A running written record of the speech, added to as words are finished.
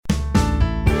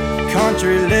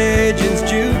Country Legends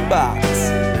Jukebox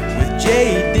with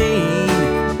J. Dean,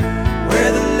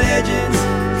 where the legends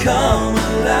come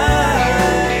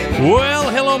alive. Well,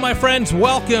 hello, my friends.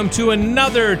 Welcome to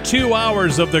another 2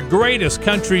 hours of the greatest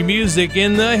country music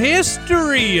in the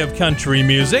history of country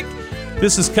music.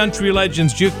 This is Country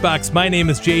Legends Jukebox. My name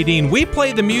is J. Dean. We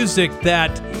play the music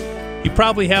that you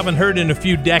probably haven't heard in a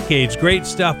few decades. Great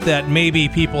stuff that maybe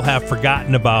people have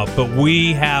forgotten about, but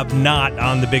we have not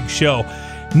on the big show.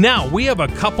 Now, we have a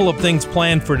couple of things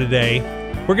planned for today.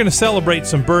 We're going to celebrate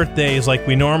some birthdays like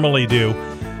we normally do,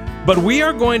 but we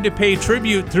are going to pay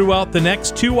tribute throughout the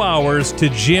next 2 hours to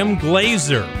Jim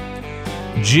Glazer.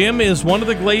 Jim is one of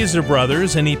the Glazer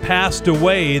brothers, and he passed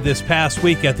away this past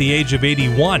week at the age of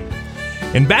 81.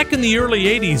 And back in the early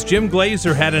 80s, Jim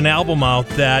Glazer had an album out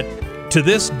that to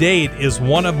this date is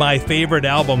one of my favorite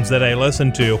albums that I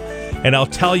listen to, and I'll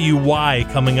tell you why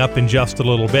coming up in just a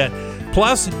little bit.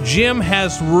 Plus, Jim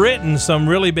has written some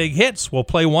really big hits. We'll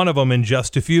play one of them in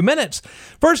just a few minutes.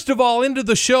 First of all, into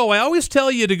the show, I always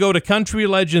tell you to go to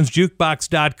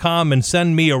countrylegendsjukebox.com and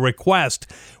send me a request.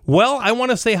 Well, I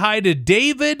want to say hi to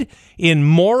David in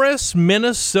Morris,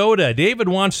 Minnesota. David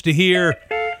wants to hear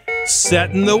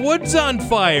Setting the Woods on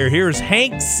Fire. Here's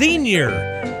Hank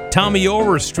Sr. Tommy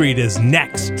Overstreet is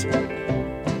next.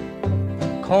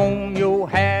 Comb your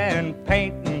hair and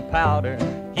paint and powder.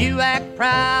 You act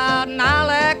proud and I'll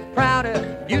act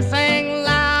prouder. You sing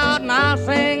loud and I'll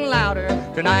sing louder.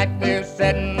 Tonight we're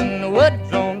setting the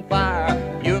woods on fire.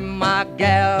 You're my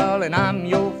gal and I'm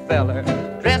your feller.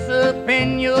 Dress up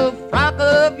in your frock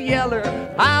of yeller.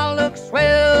 I'll look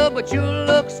swell but you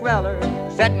look sweller.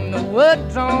 Setting the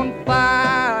woods on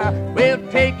fire. We're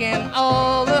taking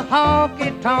all the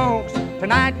honky-tonks.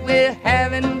 Tonight we're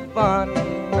having fun.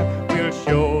 We'll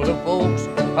show the folks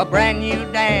a brand new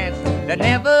dance that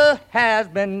never has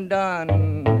been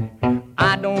done.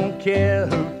 I don't care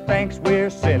who thinks we're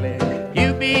silly.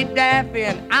 You be daffy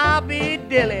and I'll be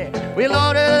dilly. We'll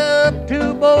order up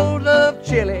 2 bowls of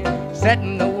chili,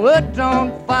 setting the woods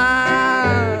on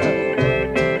fire.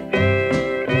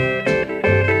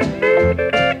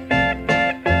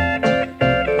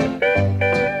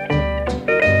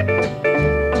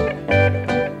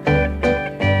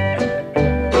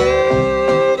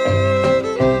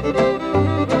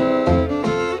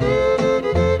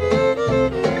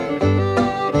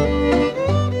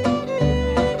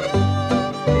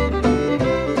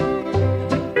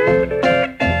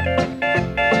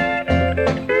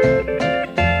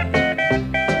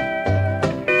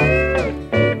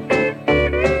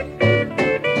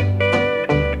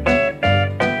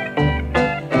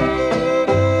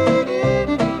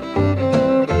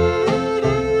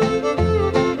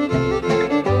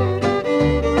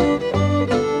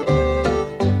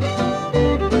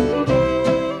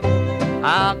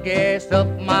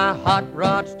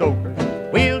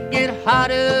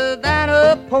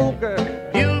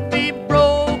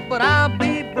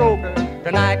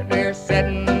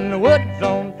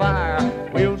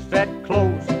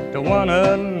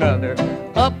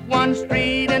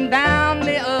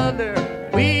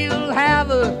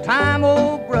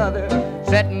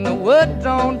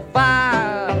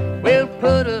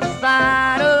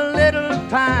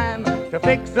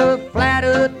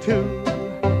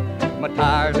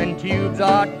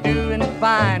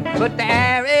 But the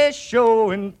air is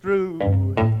showing through.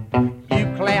 You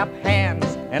clap hands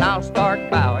and I'll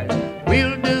start bowing.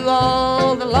 We'll do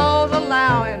all the laws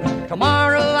allowing.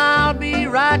 Tomorrow I'll be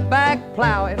right back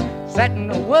plowing, setting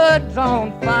the woods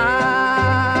on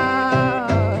fire.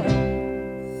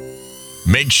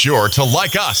 Make sure to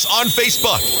like us on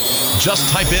Facebook. Just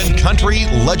type in Country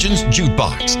Legends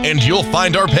Jukebox and you'll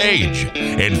find our page.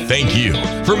 And thank you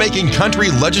for making Country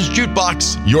Legends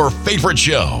Jukebox your favorite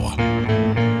show.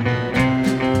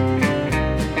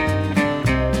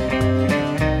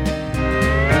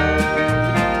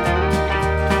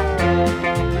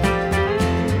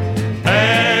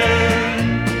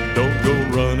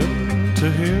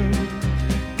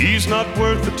 He's not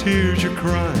worth the tears you're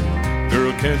crying.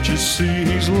 Girl, can't you see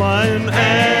he's lying?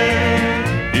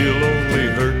 And he'll only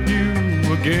hurt you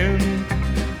again.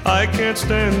 I can't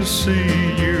stand to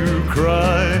see you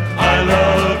cry. I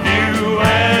love you,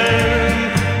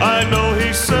 and I know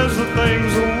he says the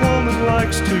things a woman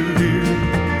likes to hear.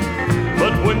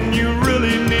 But when you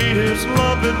really need his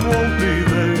love, it won't be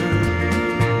there.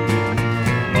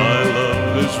 My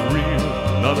love is real,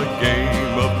 not a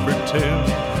game of pretend.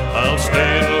 I'll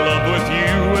stay in love with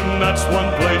you, and that's one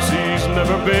place he's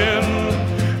never been.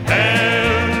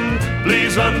 And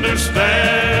please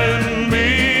understand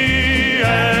me,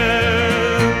 and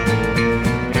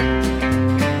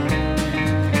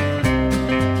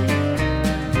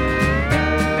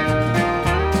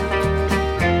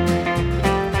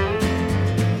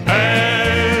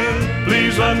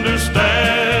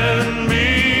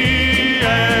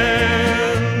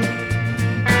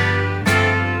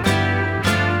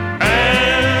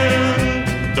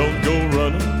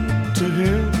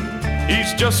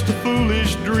just a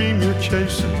foolish dream you're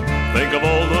chasing. Think of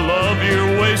all the love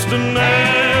you're wasting,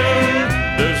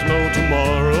 and there's no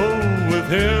tomorrow with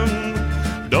him.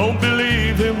 Don't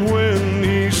believe him when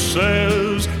he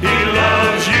says he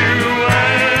loves you,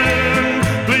 and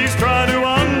please try to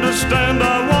understand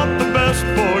I want the best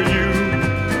for you.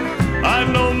 I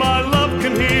know my love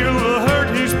can heal the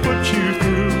hurt he's put you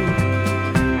through.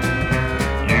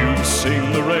 You've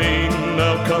seen the rain,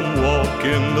 now come walk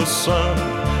in the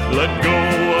sun. Let go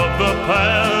of the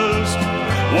past,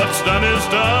 what's done is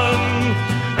done,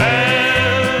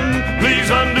 and please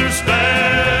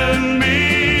understand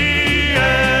me,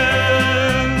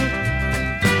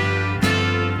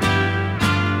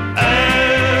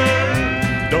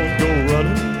 and don't go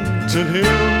running to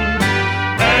him.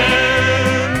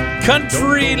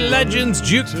 Country Legends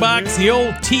Jukebox, the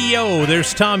old T.O.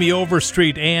 There's Tommy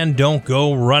Overstreet and Don't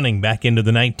Go Running, back into the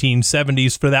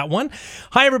 1970s for that one.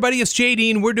 Hi, everybody. It's Jay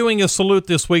Dean. We're doing a salute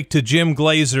this week to Jim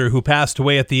Glazer, who passed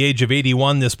away at the age of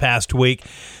 81 this past week.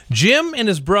 Jim and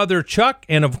his brother Chuck,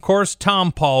 and of course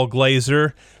Tom Paul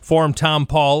Glazer, formed Tom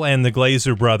Paul and the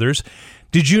Glazer Brothers.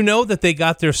 Did you know that they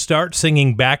got their start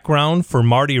singing background for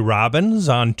Marty Robbins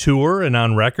on tour and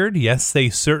on record? Yes, they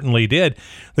certainly did.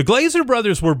 The Glazer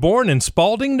brothers were born in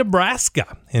Spalding,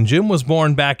 Nebraska, and Jim was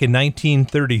born back in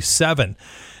 1937.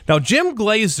 Now, Jim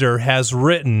Glazer has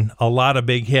written a lot of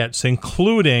big hits,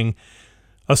 including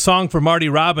a song for Marty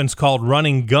Robbins called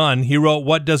Running Gun. He wrote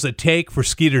What Does It Take for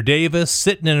Skeeter Davis,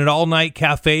 Sitting in an All-Night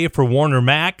Cafe for Warner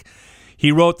Mac.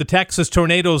 He wrote the Texas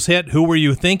Tornadoes hit Who Were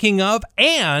You Thinking Of?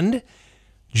 And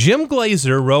Jim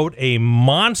Glazer wrote a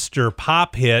monster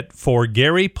pop hit for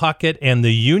Gary Puckett and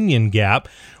the Union Gap.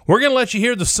 We're going to let you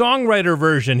hear the songwriter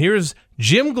version. Here's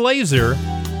Jim Glazer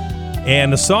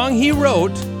and a song he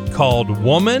wrote called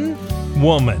Woman,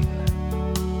 Woman.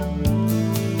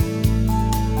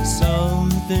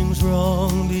 Something's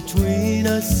wrong between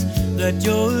us that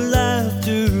your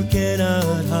laughter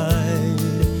cannot hide,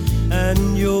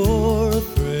 and you're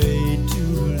afraid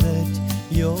to let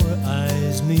your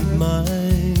eyes meet mine.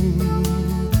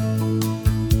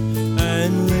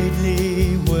 And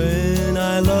lately when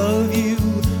I love you,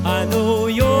 I know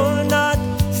you're not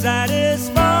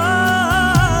satisfied.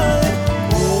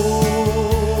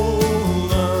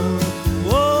 Woman,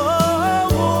 woman,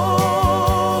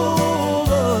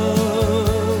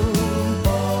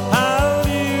 have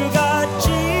you got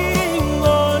cheating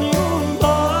on your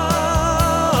mind,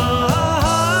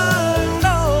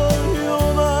 on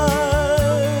your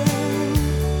mind?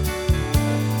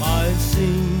 I've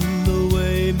seen the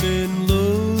way men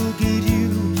look at you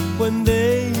when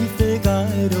they think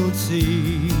I don't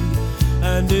see,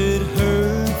 and it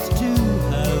hurts to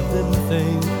have them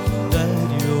think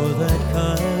that you're that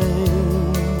kind.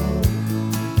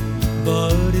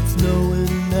 But it's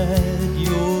knowing that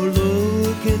you're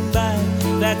looking back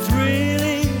that's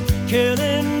really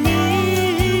killing me.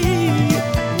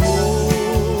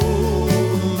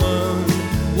 Woman,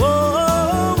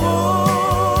 woman,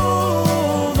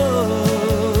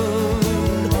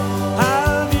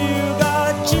 have you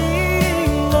got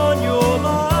cheating on your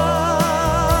mind,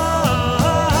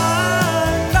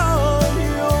 on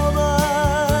your mind?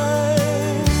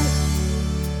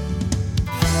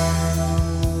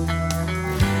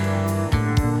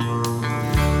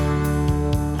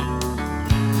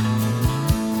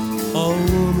 A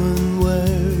woman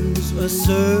wears a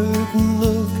certain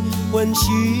look when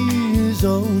she is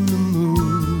on the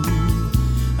move,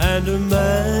 and a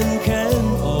man can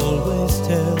always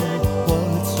tell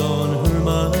what's on her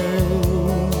mind.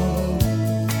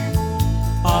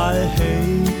 I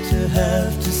hate to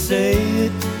have to say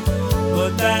it,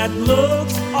 but that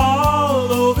looks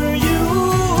all over you.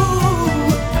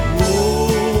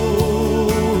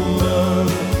 Woman,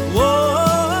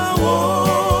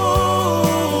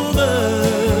 woman,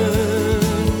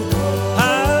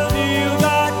 have you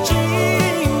got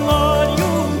cheating on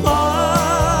your mind,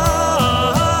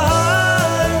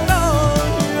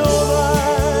 on your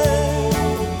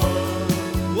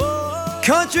mind?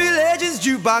 Country Legends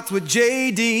Jukebox with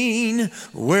Jay Dean,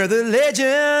 where the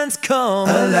legends come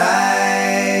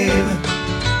alive.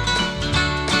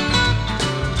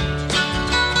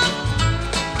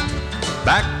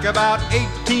 Back about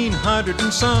 1800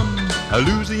 and some, a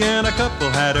Louisiana couple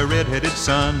had a red-headed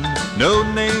son. No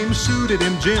name suited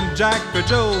him, Jim, Jack, or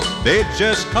Joe. They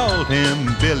just called him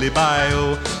Billy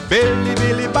Bio. Billy,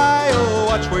 Billy Bio,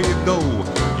 watch where you go.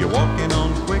 You're walking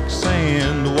on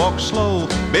quicksand, walk slow.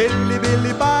 Billy,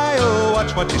 Billy Bio,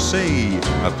 watch what you say.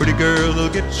 A pretty girl will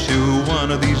get you one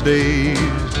of these days.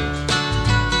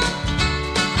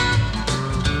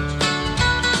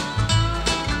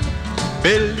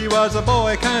 Billy was a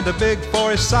boy kinda big for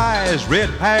his size, red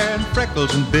hair and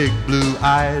freckles and big blue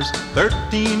eyes.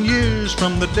 13 years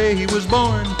from the day he was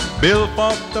born, Bill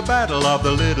fought the battle of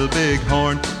the Little Big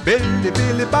Horn. Billy,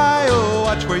 Billy, bye-oh,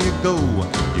 watch where you go.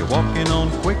 You're walking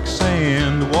on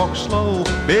quicksand, walk slow.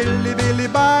 Billy, Billy,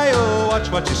 bye-oh, watch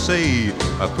what you say.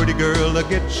 A pretty girl will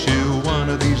get you one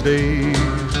of these days.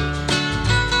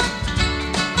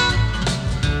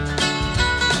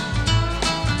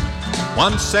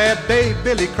 One sad day,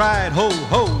 Billy cried, ho,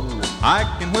 ho, I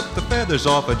can whip the feathers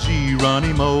off a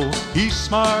Geronimo. He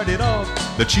smarted off,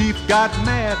 the chief got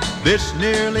mad. This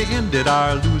nearly ended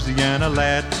our Louisiana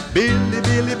lad. Billy,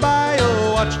 Billy,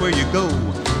 bye-oh, watch where you go.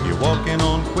 You're walking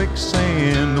on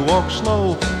quicksand, walk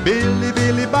slow. Billy,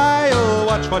 Billy, bye-oh,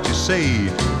 watch what you say.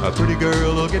 A pretty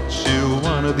girl will get you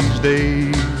one of these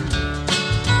days.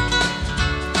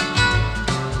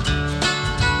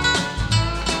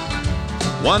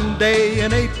 One day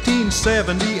in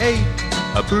 1878,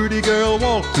 a pretty girl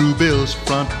walked through Bill's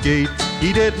front gate.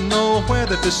 He didn't know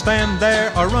whether to stand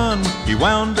there or run. He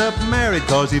wound up married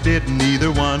cause he didn't either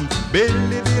one.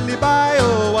 Billy, Billy,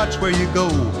 bye-oh, watch where you go.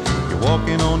 You're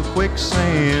walking on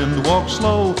quicksand, walk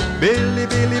slow. Billy,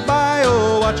 Billy,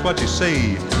 bye-oh, watch what you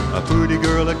say. A pretty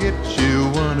girl will get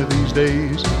you one of these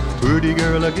days. Pretty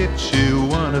girl will get you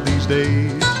one of these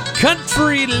days.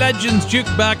 Country Legends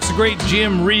Jukebox, the great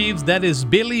Jim Reeves. That is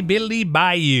Billy, Billy,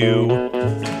 Bayou.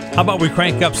 How about we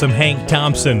crank up some Hank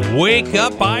Thompson? Wake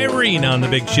Up Irene on the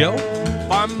big show.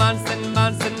 For months and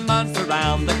months and months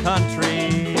around the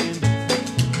country,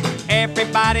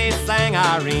 everybody sang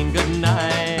Irene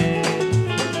goodnight.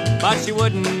 But she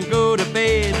wouldn't go to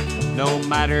bed, no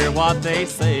matter what they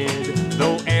said,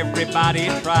 though everybody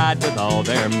tried with all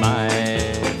their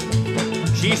might.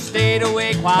 She stayed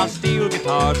awake while steel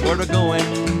guitars were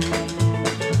a-going.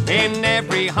 In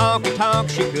every honky-tonk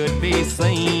she could be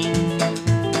seen.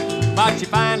 But she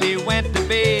finally went to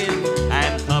bed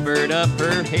and covered up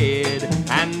her head,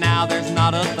 and now there's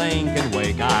not a thing can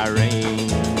wake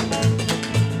Irene.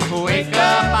 Wake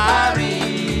up,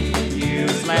 Irene, you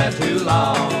slept too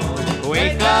long.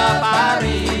 Wake up,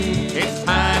 Irene, it's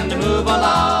time to move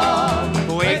along.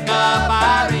 Wake up,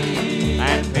 Irene,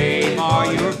 and pay for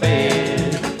your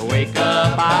bed. Wake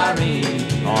up,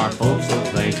 Irene, our folks will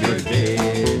think you're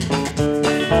dead.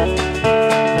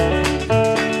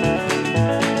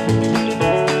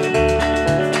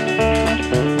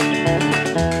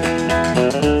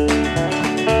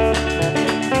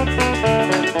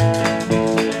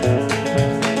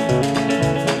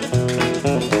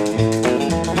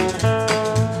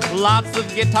 Lots of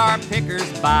guitar pickers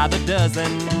by the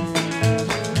dozen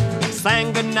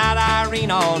sang goodnight,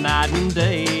 Irene, all night and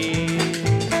day.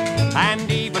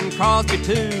 And even Crosby,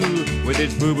 too, with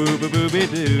his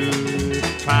boo-boo-boo-boo-bee-doo,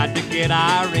 tried to get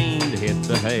Irene to hit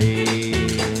the hay.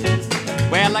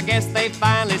 Well, I guess they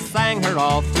finally sang her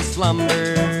off to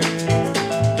slumber.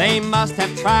 They must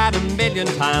have tried 1,000,000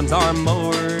 times or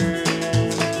more.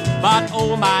 But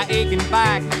oh, my aching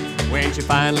back, when she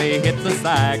finally hit the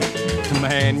sack,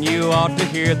 man, you ought to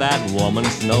hear that woman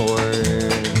snore.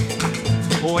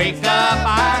 Wake up,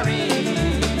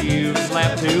 Irene, you've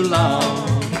slept too long.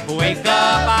 Wake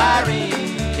up,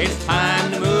 Irene, it's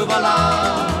time to move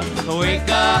along. Wake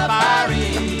up,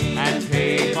 Irene, and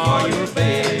pay for your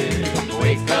bed.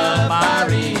 Wake up,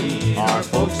 Irene, our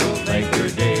folks will think you're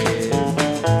dead.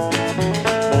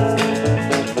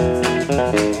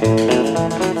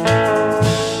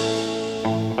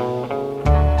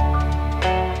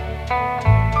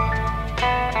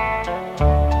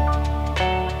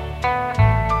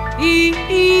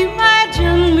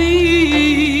 Imagine me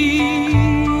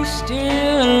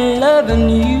still loving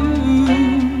you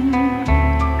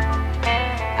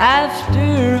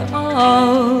after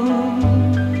all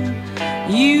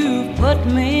you put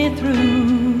me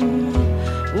through.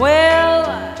 Well,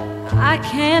 I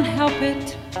can't help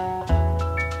it,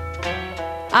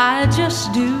 I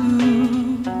just do.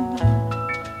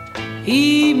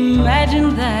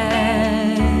 Imagine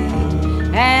that,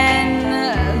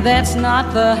 and that's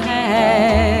not the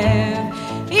half.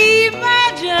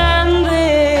 Imagine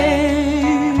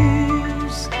this,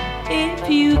 if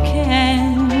you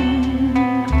can.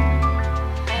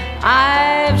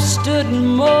 I've stood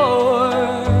more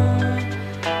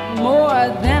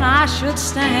than I should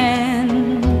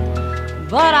stand,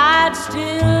 but I'd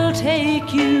still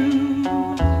take you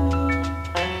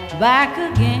back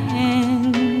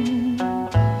again.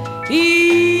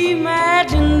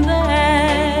 Imagine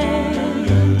that,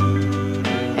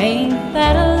 ain't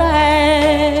that a laugh?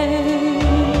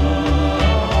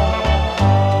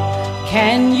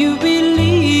 Can you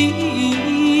believe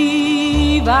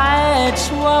I'd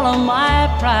swallow my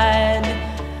pride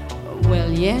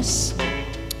Yes,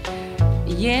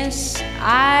 yes,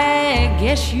 I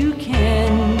guess you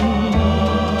can.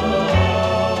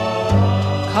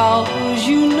 'Cause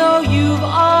you know you've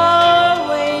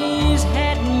always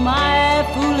had my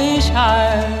foolish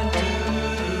heart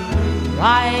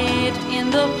right in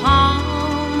the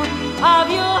palm of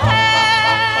your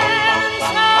hand.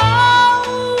 So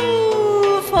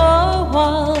for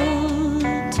what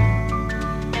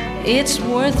it's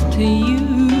worth to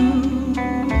you,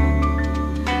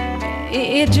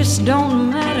 it just don't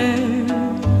matter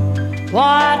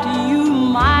what you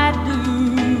might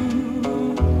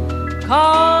do,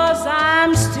 'cause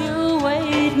I'm still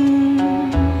waiting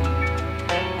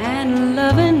and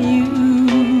loving you.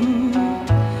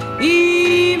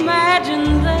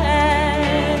 Imagine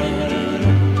that,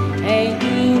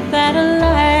 ain't that a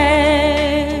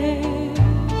lie?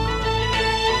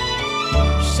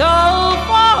 So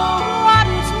for what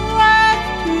it's worth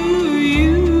to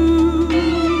you,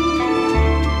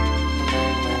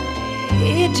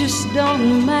 it just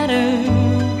don't matter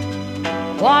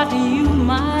what you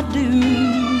might do,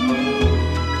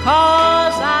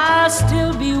 'cause I'll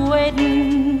still be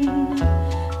waiting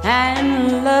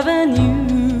and loving you.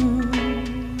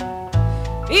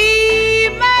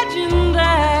 Imagine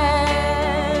that,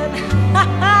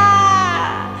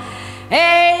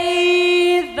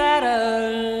 ain't that a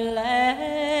lie?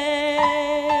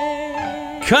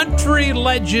 Country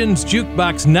Legends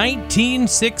Jukebox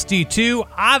 1962,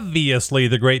 obviously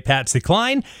the great Patsy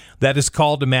Cline. That is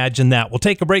called Imagine That. We'll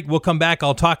take a break. We'll come back.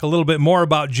 I'll talk a little bit more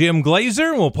about Jim Glazer,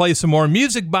 and we'll play some more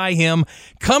music by him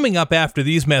coming up after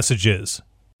these messages.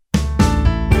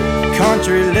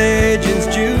 Country Legends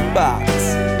Jukebox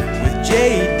with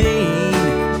J. Dean,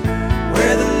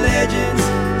 where the legends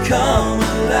come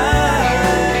alive.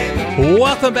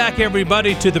 Welcome back,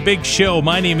 everybody, to the big show.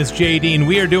 My name is J. Dean.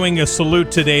 We are doing a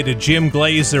salute today to Jim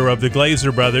Glazer of the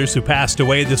Glazer Brothers, who passed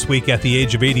away this week at the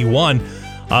age of 81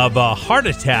 of a heart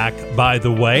attack, by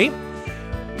the way.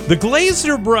 The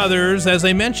Glazer Brothers, as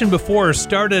I mentioned before,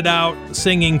 started out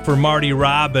singing for Marty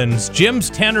Robbins. Jim's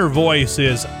tenor voice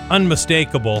is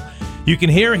unmistakable. You can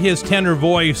hear his tenor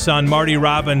voice on Marty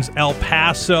Robbins' El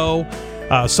Paso,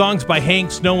 songs by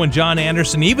Hank Snow and John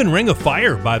Anderson, even Ring of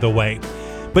Fire, by the way.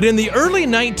 But in the early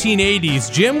 1980s,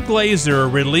 Jim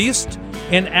Glazer released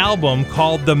an album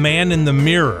called The Man in the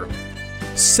Mirror.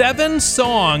 7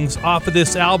 songs off of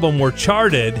this album were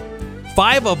charted.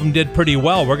 5 of them did pretty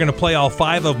well. We're going to play all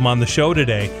 5 of them on the show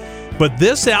today. But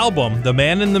this album, The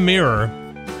Man in the Mirror,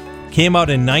 came out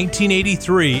in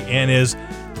 1983 and is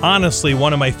honestly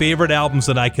one of my favorite albums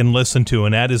that I can listen to,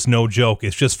 and that is no joke.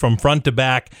 It's just from front to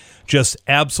back, just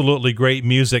absolutely great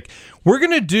music. We're going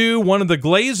to do one of the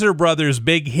Glazer Brothers'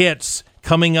 big hits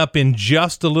coming up in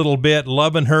just a little bit.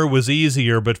 Lovin' Her Was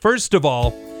Easier. But first of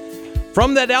all,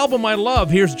 from that album I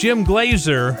love, here's Jim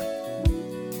Glazer,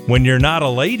 When You're Not a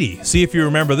Lady. See if you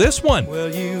remember this one. Well,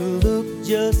 you look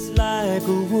just like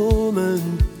a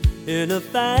woman in a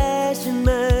fashion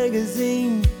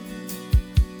magazine.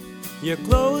 Your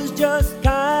clothes just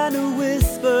kind of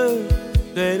whisper,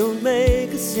 they don't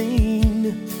make a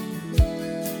scene.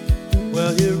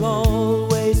 Well, you're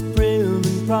always prim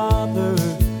and proper,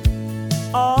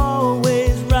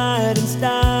 always right in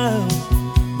style.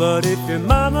 But if your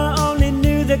mama only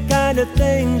knew the kind of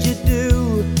things you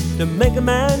do to make a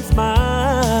man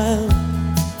smile.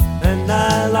 And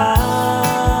I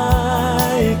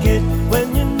like it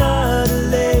when you're not a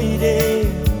lady.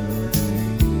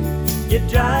 You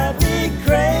drive me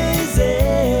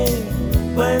crazy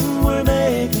when we're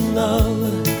making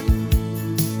love.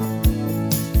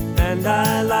 And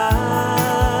I like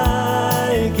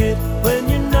it when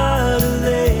you're not a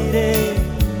lady.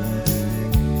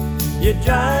 You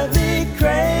drive me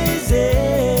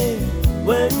crazy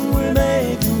when we're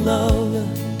making love.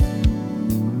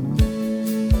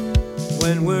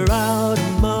 When we're out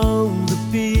among the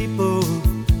people,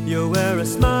 you wear a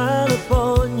smile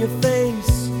upon your face.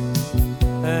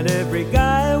 And every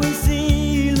guy we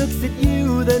see looks at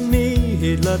you than me.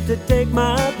 He'd love to take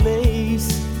my place.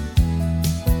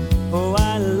 Oh,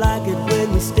 I like it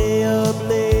when we stay up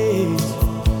late,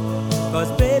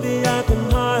 'cause baby, I can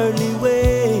hardly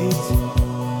wait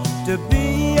to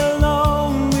be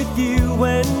alone with you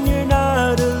when you're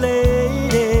not a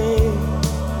lady.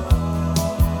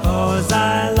 'Cause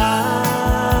I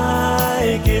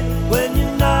like it when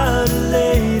you're not a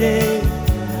lady.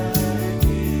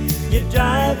 You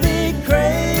drive me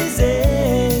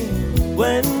crazy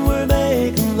when we're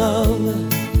making love.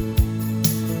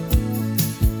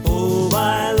 Oh,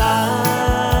 I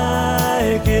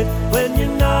like it when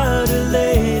you're not a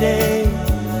lady.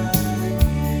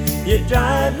 You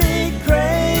drive me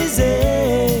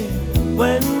crazy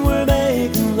when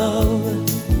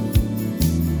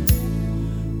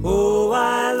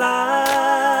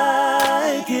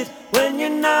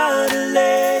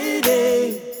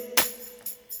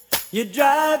You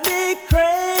drive me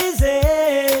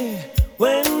crazy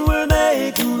when we're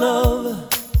making love.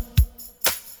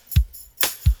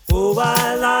 Oh,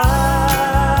 I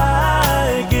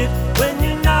like it when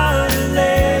you're not a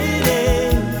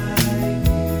lady.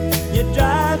 You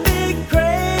drive me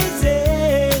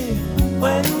crazy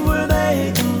when we're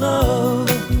making love.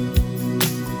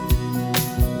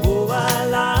 Oh, I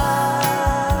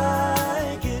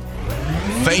like it.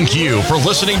 Thank you for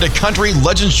listening to Country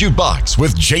Legends Jukebox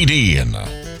with JD.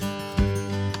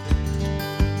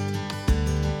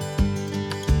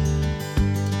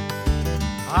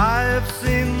 I have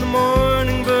seen the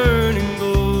morning burning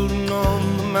golden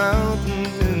on the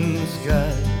mountains in the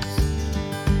skies,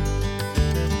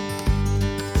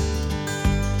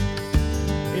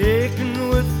 aching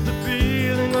with the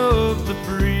feeling of the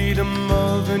freedom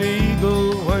of an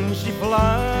eagle when she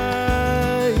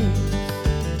flies,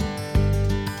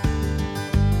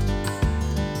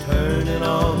 turning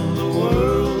on the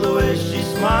world the way she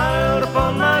smiled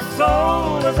upon my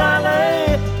soul as I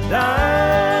lay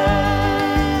dying,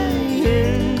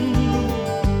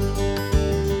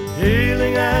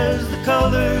 healing as the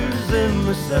colors in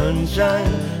the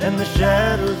sunshine and the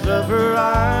shadows of her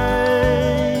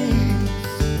eyes,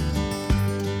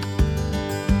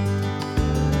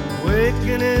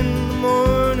 waking in the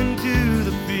morning to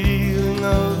the feeling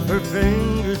of her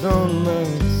fingers on my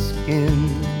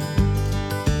skin,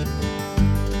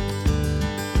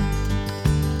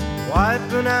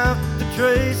 wiping out the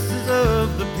traces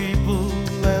of the people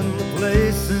and the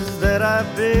places that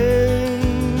I've been,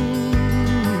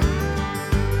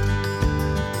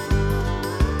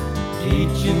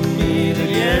 teaching me that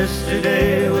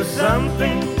yesterday was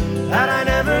something that I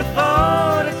never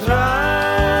thought of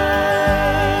trying,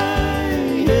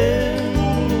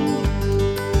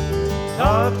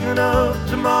 talking of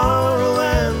tomorrow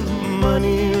and the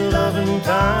money, love and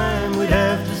time we'd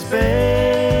have to spend.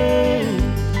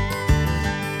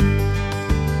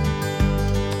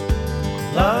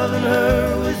 Loving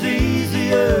her was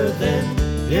easier than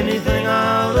anything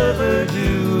I'll ever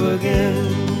do again.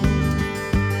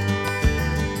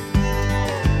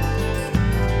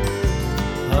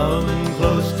 Coming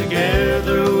close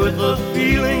together with a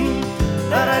feeling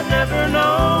that I'd never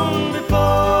known before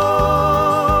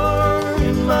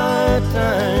in my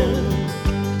time.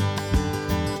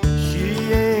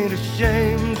 She ain't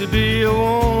ashamed to be a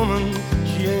woman,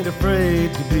 she ain't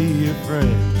afraid to be a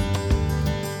friend.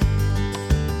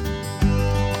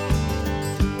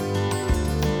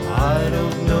 I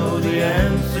don't know the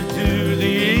answer to the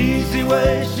easy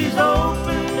way she's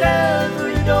opened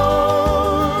every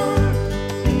door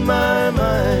in my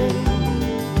mind,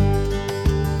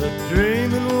 but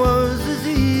dreaming was as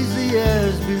easy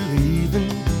as believing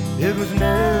it was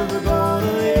never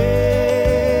gonna end.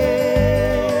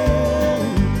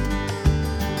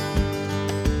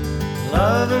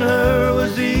 Loving her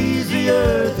was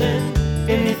easier than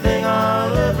anything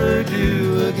I'll ever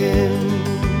do again.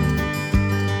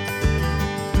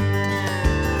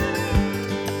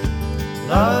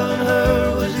 Loving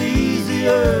her was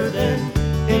easier than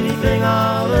anything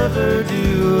I'll ever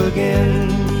do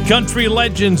again. Country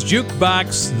Legends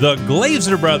Jukebox, the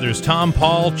Glazer Brothers, Tom,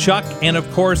 Paul, Chuck, and of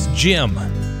course, Jim.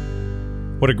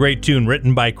 What a great tune,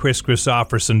 written by Chris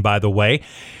Christopherson, by the way.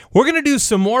 We're going to do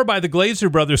some more by the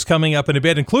Glazer Brothers coming up in a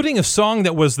bit, including a song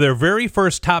that was their very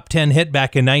first top 10 hit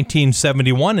back in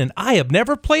 1971, and I have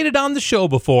never played it on the show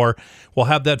before. We'll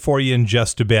have that for you in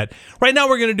just a bit. Right now,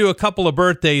 we're going to do a couple of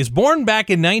birthdays. Born back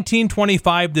in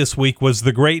 1925 this week was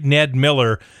the great Ned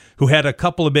Miller, who had a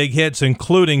couple of big hits,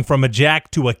 including From a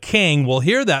Jack to a King. We'll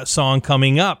hear that song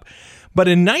coming up. But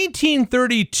in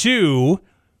 1932...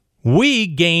 we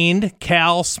gained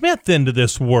Cal Smith into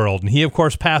this world, and he, of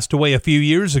course, passed away a few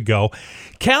years ago.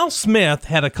 Cal Smith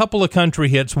had a couple of country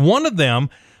hits. One of them,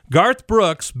 Garth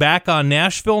Brooks, back on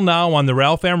Nashville Now on the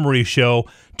Ralph Emery Show,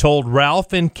 told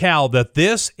Ralph and Cal that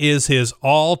this is his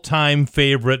all-time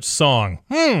favorite song.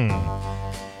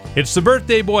 It's the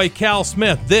birthday boy, Cal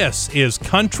Smith. This is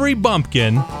Country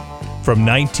Bumpkin from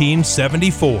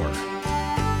 1974.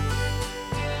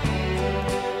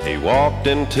 He walked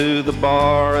into the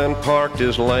bar and parked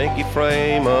his lanky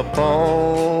frame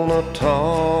upon a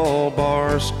tall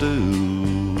bar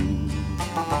stool.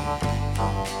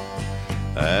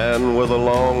 And with a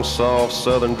long, soft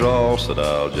southern drawl said,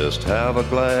 I'll just have a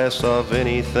glass of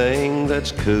anything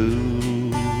that's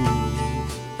cool.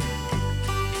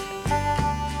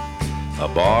 A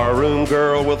barroom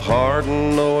girl with hard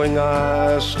and knowing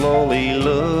eyes slowly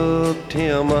looked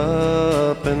him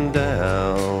up and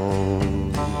down.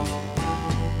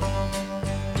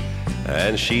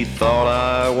 And she thought,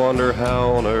 I wonder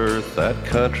how on earth that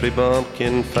country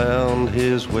bumpkin found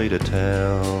his way to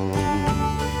town.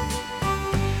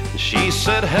 She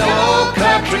said, hello,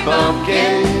 country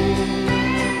bumpkin.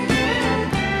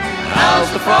 How's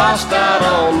the frost out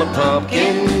on the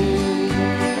pumpkin?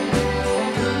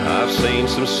 I've seen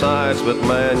some sights, but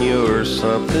man, you're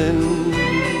something.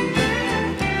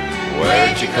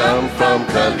 Where'd you come from,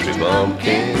 country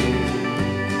bumpkin?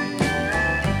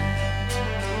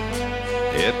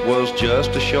 It was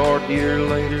just a short year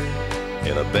later,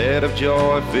 in a bed of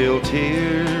joy-filled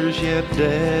tears, yet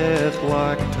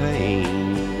death-like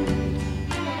pain.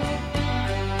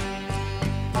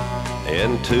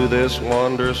 Into this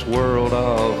wondrous world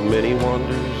of many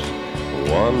wonders,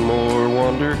 one more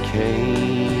wonder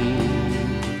came.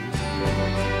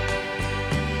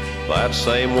 That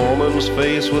same woman's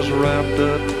face was wrapped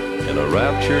up in a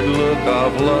raptured look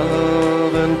of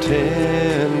love and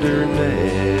tenderness,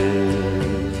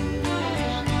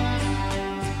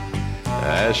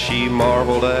 as she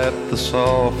marveled at the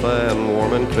soft and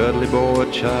warm and cuddly boy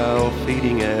child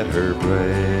feeding at her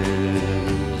breast.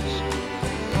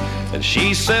 And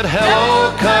she said,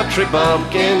 hello, country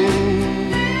bumpkin,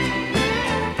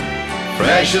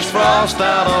 fresh as frost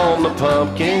out on the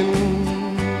pumpkin.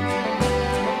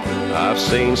 I've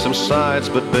seen some sights,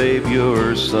 but babe,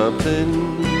 you're something.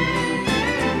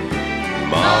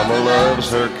 Mama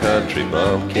loves her country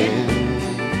bumpkin.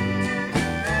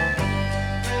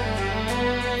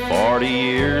 40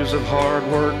 years of hard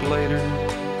work later,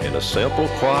 in a simple,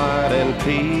 quiet, and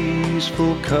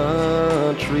peaceful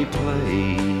country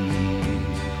place,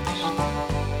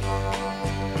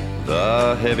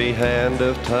 the heavy hand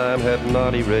of time had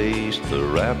not erased the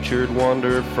raptured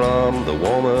wonder from the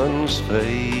woman's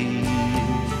face.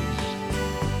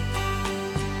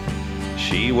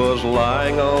 She was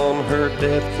lying on her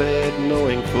deathbed,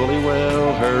 knowing fully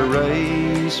well her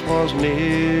race was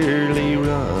nearly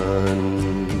run.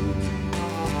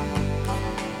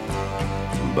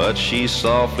 But she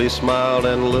softly smiled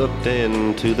and looked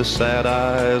into the sad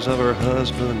eyes of her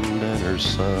husband and her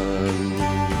son.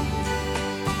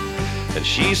 And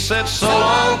she said, so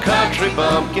long, country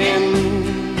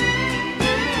bumpkin.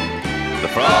 The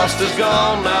frost is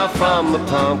gone now from the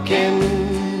pumpkin.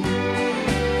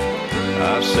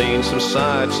 I've seen some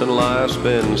sights and life's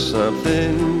been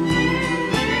something.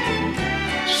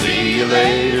 See you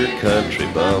later, country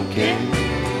bumpkin.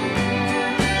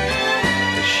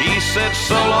 And she said,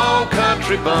 so long,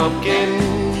 country bumpkin.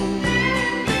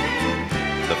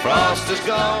 The frost is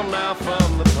gone now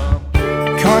from the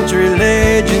pumpkin. Country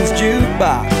Legends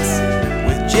Jukebox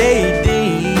with J.D.,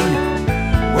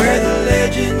 where the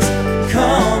legends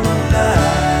come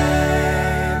alive.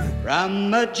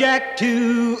 From a jack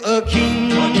to a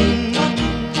king,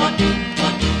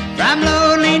 from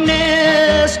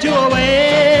loneliness to a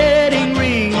wedding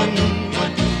ring,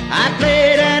 I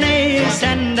played an ace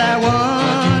and I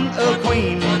won a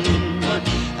queen,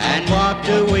 and walked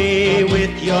away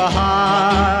with your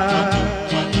heart.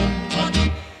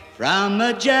 From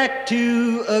a jack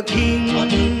to a king,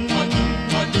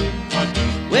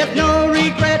 with no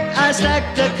regret I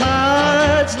stacked the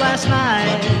cards last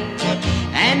night,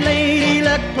 and Lady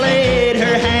Luck played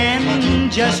her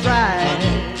hand just right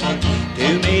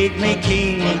to make me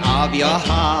king of your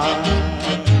heart.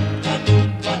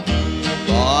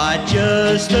 For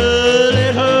just a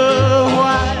little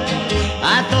while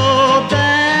I thought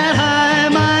that I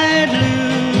might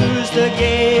lose the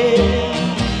game.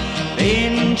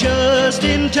 Then just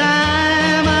in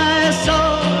time I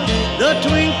saw the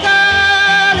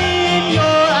twinkle in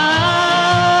your eye.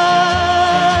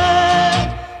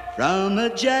 From a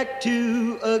jack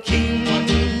to a king,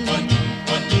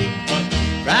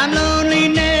 from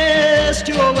loneliness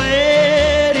to a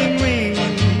wedding ring,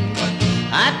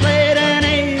 I played an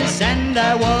ace and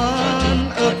I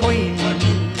won a queen.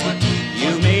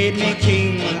 You made me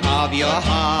king of your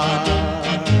heart.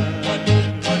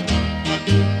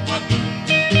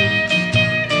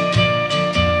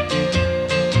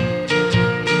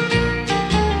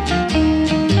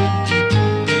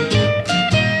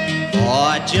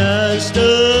 Just a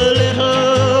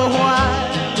little while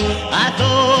I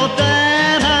thought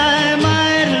that I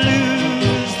might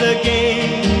lose the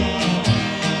game.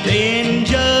 Then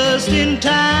just in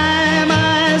time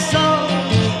I saw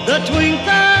the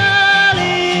twinkle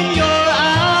in your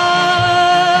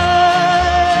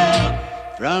eye.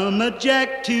 From a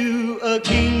jack to a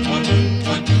king,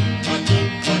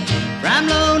 from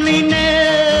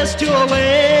loneliness to a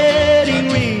wedding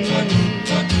ring,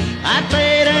 I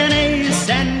played an ace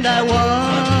and I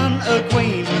won a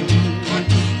queen.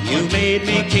 You made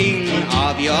me king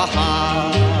of your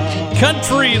heart.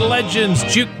 Country Legends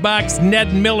Jukebox,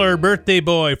 Ned Miller, Birthday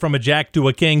Boy from a Jack to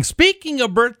a King. Speaking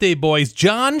of birthday boys,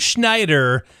 John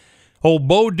Schneider, old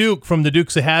Bo Duke from the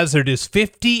Dukes of Hazzard, is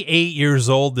 58 years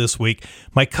old this week.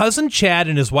 My cousin Chad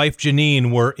and his wife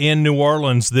Janine were in New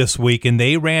Orleans this week, and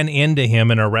they ran into him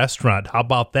in a restaurant. How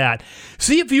about that?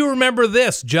 See if you remember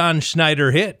this John Schneider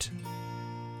hit.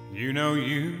 You know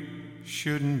you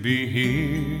shouldn't be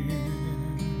here.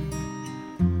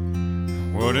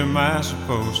 What am I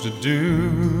supposed to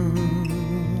do?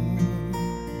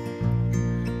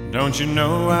 Don't you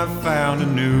know I've found a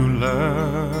new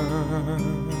love,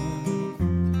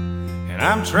 and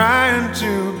I'm trying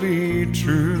to be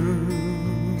true.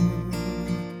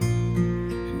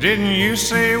 Didn't you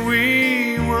say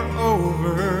we were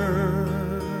over?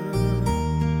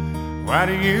 Why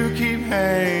do you keep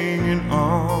hanging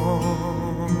on?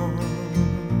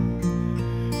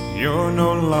 You're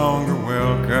no longer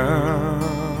welcome.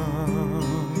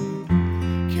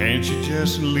 Can't you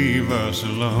just leave us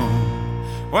alone?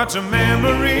 What's a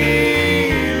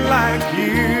memory like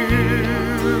you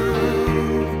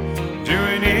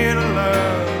doing in a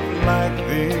love like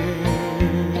this?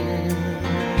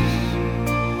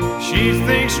 She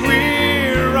thinks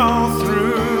we're all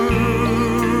through,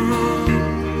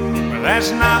 but that's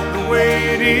not the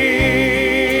way it is.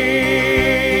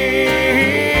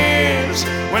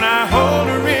 When I hold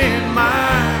her in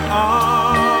my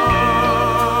arms,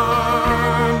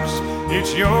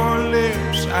 it's your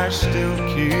lips I still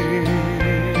kiss.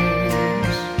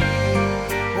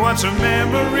 What's a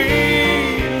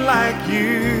memory like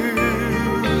you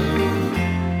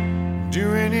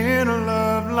doing in a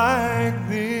love like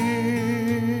this?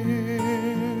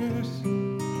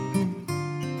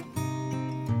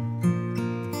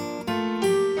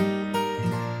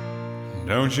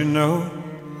 Don't you know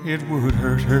it would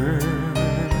hurt her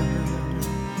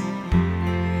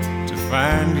to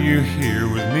find you here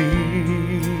with me?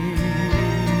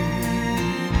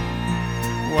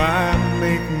 Why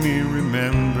make me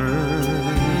remember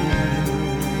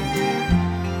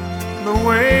the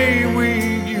way we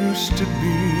used to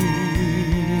be?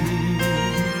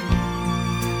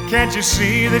 Can't you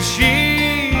see that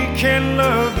she can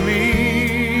love me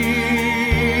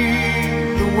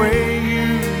the way you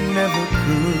never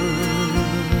could?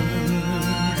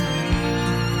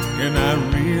 And I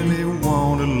really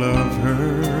want to love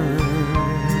her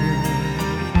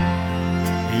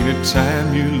anytime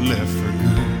you left for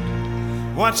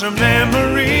good. What's a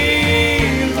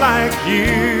memory like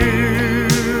you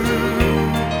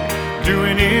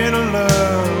doing in a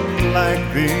love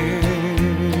like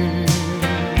this?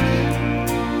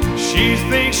 She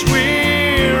thinks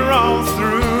we're all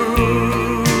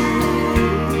through,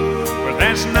 but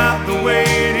that's not the way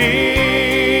it is.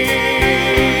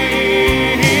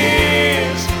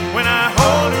 When I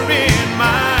hold her in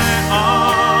my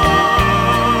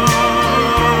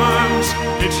arms,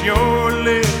 it's your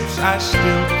lips I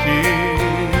still kiss.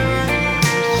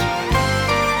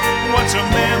 What's a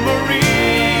memory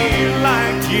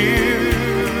like you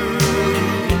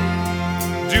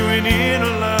doing in a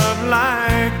love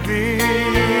like this?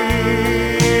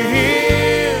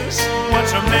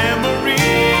 What's a memory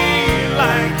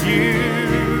like you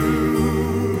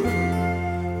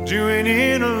doing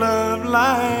in a love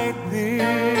like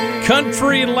this?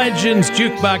 Country Legends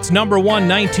Jukebox number 1,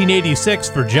 1986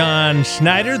 for John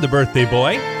Schneider, the birthday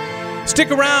boy.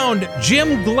 Stick around,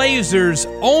 Jim Glazer's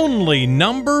only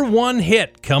number 1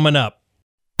 hit coming up.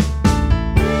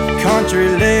 Country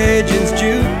Legends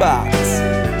Jukebox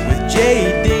with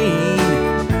J. Dean,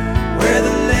 where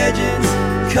the legends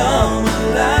come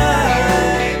alive.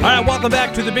 All right, welcome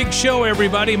back to the big show,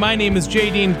 everybody. My name is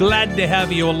J. Dean. Glad to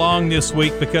have you along this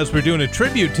week because we're doing a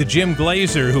tribute to Jim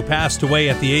Glazer, who passed away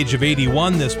at the age of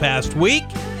 81 this past week.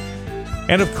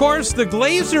 And of course, the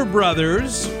Glazer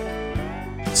brothers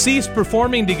ceased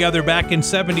performing together back in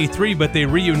 73, but they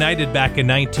reunited back in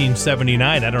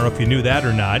 1979. I don't know if you knew that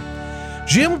or not.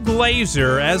 Jim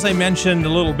Glazer, as I mentioned a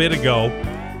little bit ago,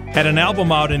 had an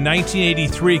album out in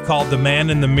 1983 called The Man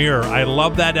in the Mirror. I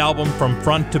love that album from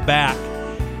front to back.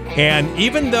 And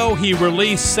even though he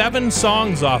released 7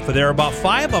 songs off of there, about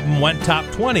 5 of them went top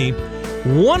 20.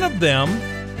 One of them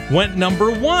went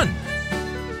number 1.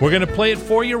 We're going to play it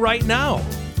for you right now.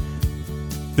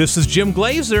 This is Jim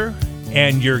Glazer,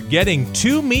 and You're Getting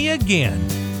to Me Again.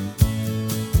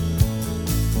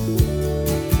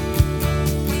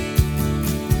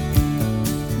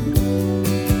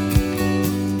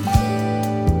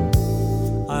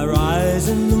 I rise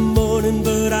in the morning,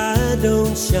 but I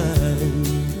don't shine.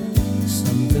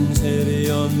 Something's heavy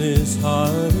on this heart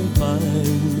of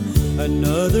mine.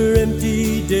 Another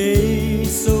empty day,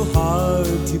 so hard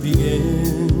to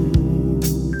begin.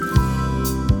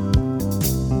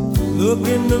 Look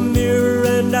in the mirror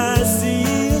and I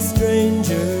see a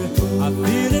stranger. I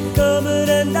feel it coming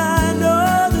and I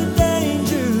know the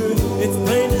danger. It's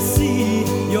plain to see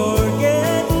you're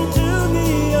getting to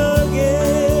me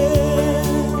again.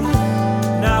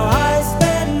 Now I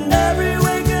spend every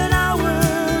waking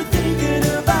hour thinking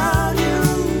about you.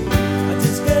 I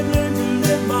just can't learn to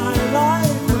live my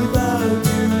life without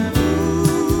you.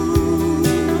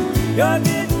 You're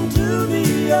getting to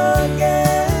me again.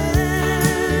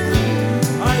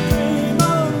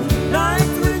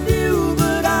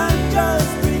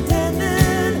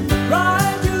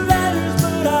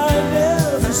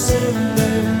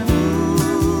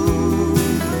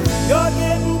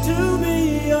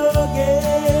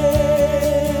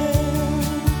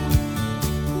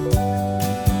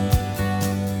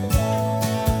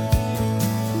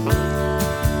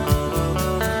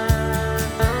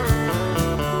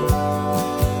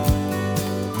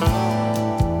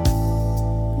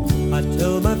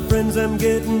 I'm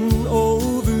getting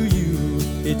over you.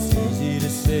 It's easy to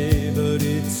say, but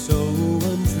it's so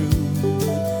untrue.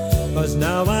 'Cause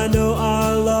now I know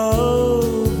our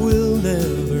love will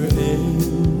never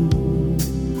end.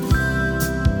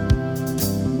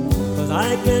 'Cause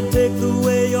I can't take the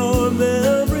way your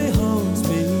memory haunts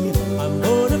me. I'm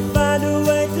gonna find a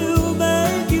way to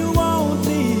make you want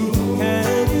me.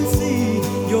 Can't you see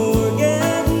you're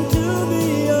getting to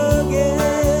me again?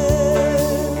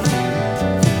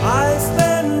 I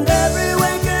spend every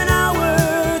waking hour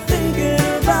thinking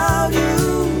about you.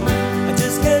 I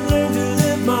just can't learn to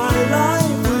live my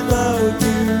life without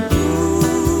you.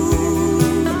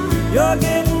 You're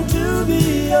getting to me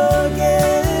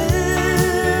again.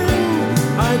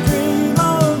 I dream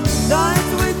of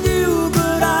nights with you,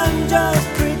 but I'm just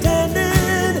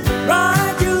pretending.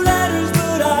 Write you letters,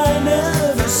 but I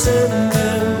never send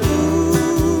them.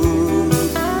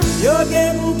 You're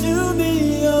getting to me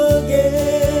again.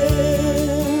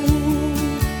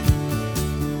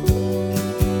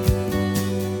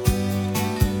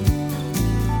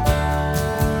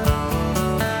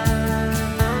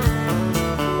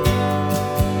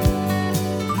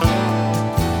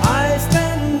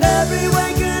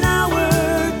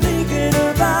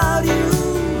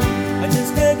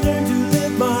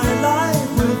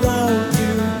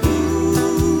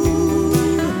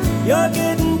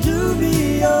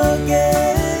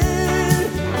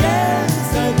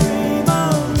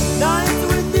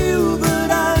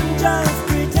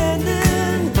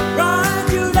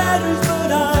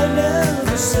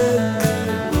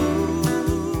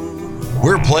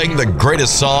 We're playing the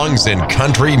greatest songs in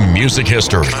country music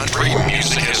history. Country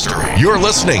music history. You're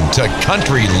listening to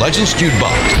Country Legends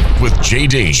Jukebox with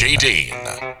J.D.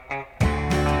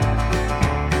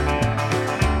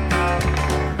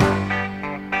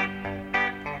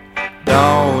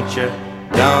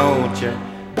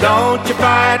 Don't you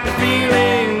fight the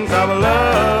feelings of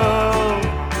love.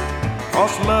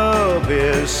 'Cause love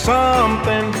is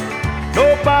something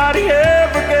nobody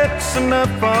ever gets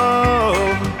enough of.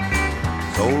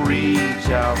 So reach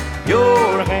out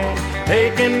your hand,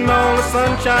 taking all the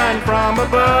sunshine from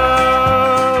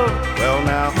above. Well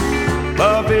now,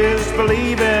 love is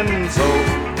believing, so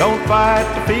don't fight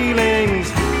the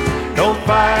feelings. Don't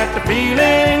fight the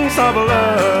feelings of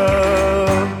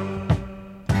love.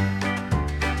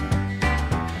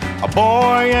 A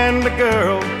boy and a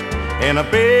girl in a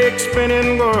big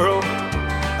spinning world,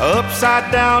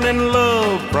 upside down in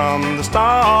love from the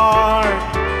start.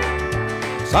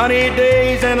 Sunny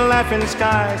days and laughing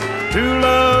skies, true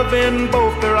love in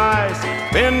both their eyes,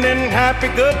 spending happy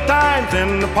good times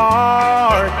in the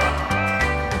park.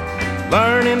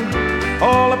 Learning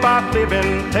all about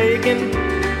living, taking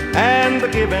and the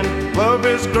giving. Love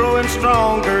is growing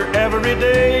stronger every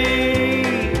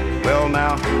day. Well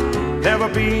now, never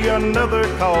be another,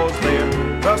 'cause they're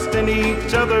trusting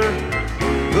each other.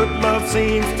 Good love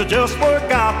seems to just work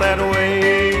out that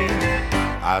way.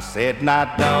 I said, now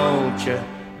don't you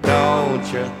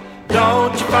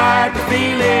fight the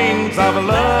feelings of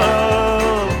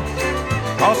love.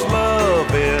 'Cause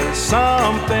love is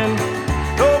something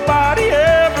nobody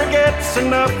ever gets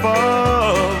enough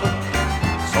of.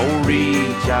 So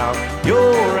reach out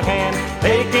your hand,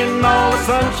 taking all the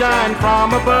sunshine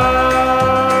from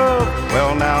above.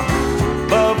 Well now,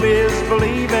 love is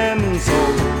believing, so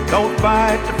don't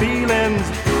fight the feelings.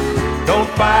 Don't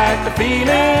fight the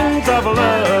feelings of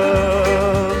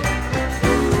love.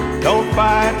 Don't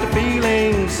fight the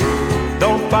feelings.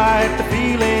 Don't fight the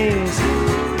feelings.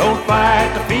 Don't fight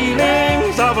the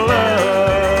feelings of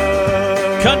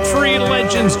love. Country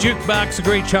Legends Jukebox, the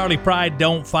great Charlie Pride,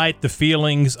 Don't Fight the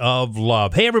Feelings of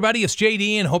Love. Hey everybody, it's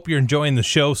JD and hope you're enjoying the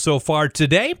show so far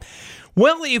today.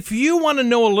 Well, if you want to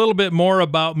know a little bit more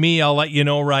about me, I'll let you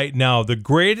know right now. The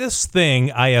greatest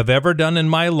thing I have ever done in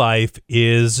my life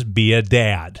is be a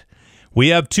dad. We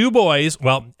have 2 boys,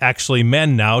 well, actually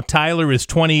men now. Tyler is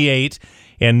 28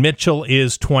 and Mitchell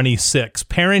is 26.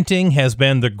 Parenting has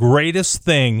been the greatest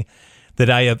thing that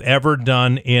I have ever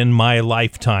done in my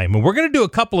lifetime. And we're going to do a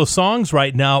couple of songs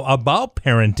right now about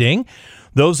parenting.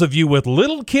 Those of you with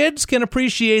little kids can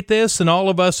appreciate this, and all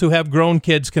of us who have grown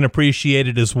kids can appreciate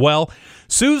it as well.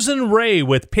 Susan Rae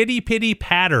with Pitty Pitty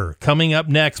Patter coming up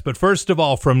next. But first of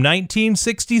all, from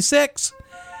 1966,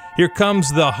 here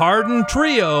comes the Hardin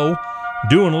Trio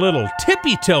doing a little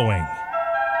tippy-toeing.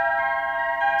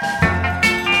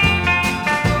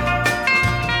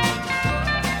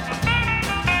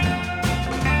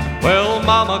 Well,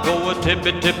 mama, go a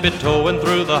tippy-tippy-toeing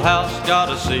through the house.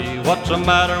 Gotta see what's the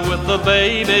matter with the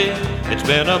baby. It's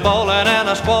been a bawling and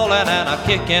a squalling and a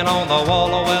kicking on the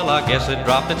wall. Oh, well, I guess it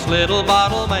dropped its little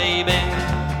bottle, maybe.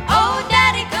 Oh,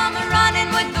 Daddy, come a-running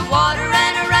with the water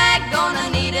and a rag. Gonna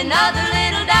need another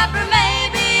little diaper,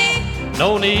 maybe.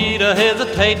 No need of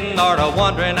hesitating or a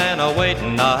wondering and a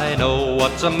waiting. I know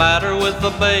what's the matter with the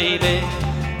baby.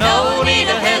 No need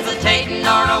of hesitating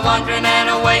or a wondering and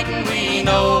a waiting. We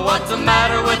know what's the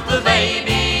matter with the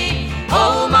baby.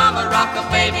 Oh, mama, rock a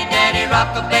baby, daddy,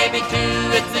 rock a baby too.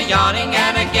 It's a yawning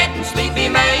and a getting sleepy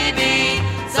maybe.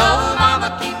 So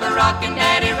mama, keep a rocking,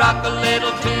 daddy, rock a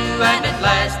little too. And at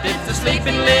last it's a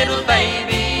sleeping little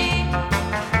baby.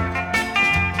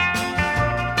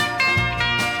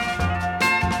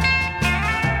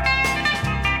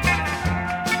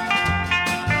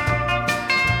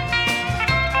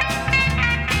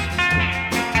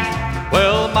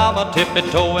 Well, mama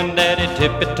tippy-toeing, daddy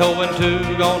tippy-toeing too.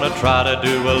 Gonna try to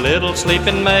do a little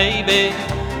sleeping maybe.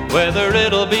 Whether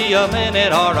it'll be a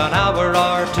minute or an hour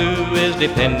or two is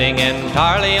depending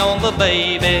entirely on the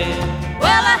baby.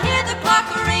 Well, I hear the clock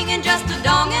a-ringing, just a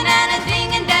donging and a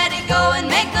dinging. Daddy, go and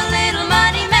make a little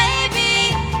money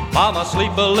maybe. Mama,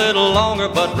 sleep a little longer,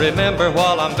 but remember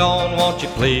while I'm gone, won't you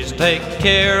please take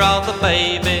care of the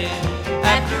baby?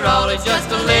 After all, it's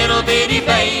just a little bitty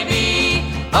baby.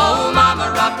 Oh,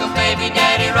 mama, rock a baby,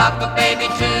 daddy, rock a baby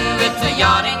too. It's a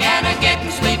yawning and a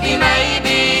getting sleepy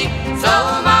maybe. So,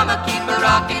 mama, keep a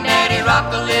rocking, daddy,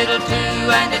 rock a little too.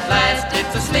 And at last,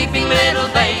 it's a sleeping little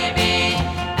baby.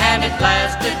 And at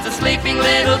last, it's a sleeping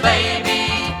little baby.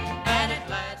 And at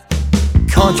last...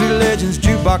 Country Legends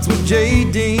Jukebox with J.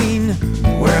 Dean,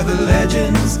 where the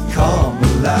legends come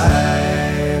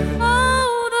alive.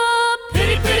 Oh, the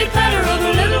pitty, pitty patter of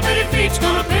the little bitty feet's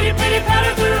gonna pitty, pitty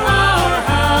patter through our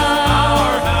house.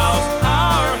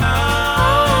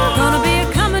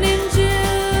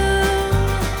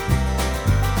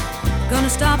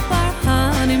 Stop our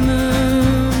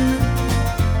honeymoon.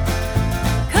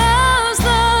 'Cause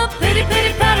the pitty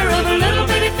pitty patter of her little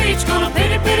bitty feet's gonna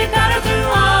pitty pitty patter through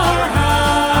our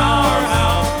house.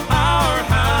 Our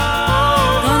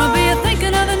house. Gonna be a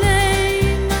thinking of a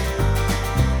name.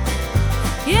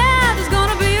 Yeah, there's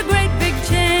gonna be a great big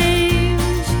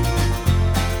change.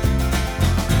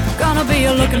 Gonna be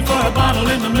a looking for a bottle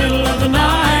in the middle of the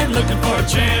night, looking for a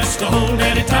chance to hold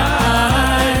Daddy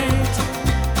tight.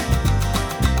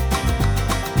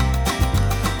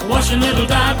 Washing little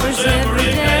diapers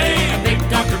every day. A big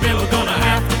doctor bill gonna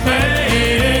have to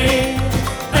pay.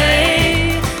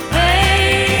 Hey,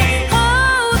 hey.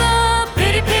 Oh, the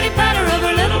pitty, pitty patter of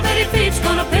her little bitty feet's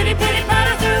gonna pitty, pitty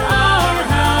patter through our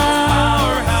house.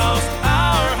 Our house,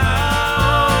 our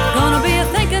house. Gonna be a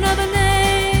thinking of a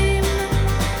name.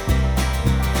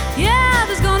 Yeah,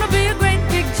 there's gonna be a great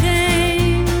big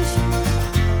change.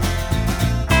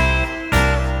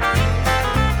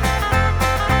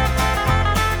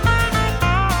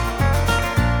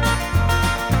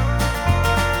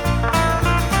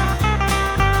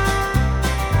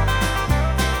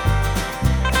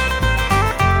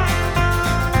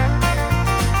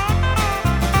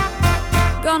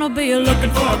 Gonna be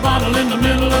looking for a bottle in the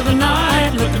middle of the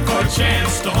night, looking for a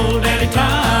chance to hold Daddy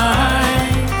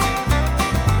tight.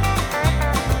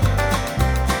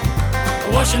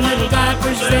 Washing little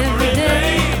diapers every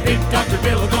day, a big doctor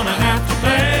bill gonna have to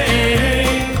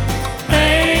pay.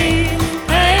 Hey,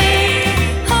 hey.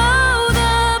 Oh,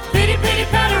 the pitty pitty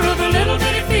patter of her little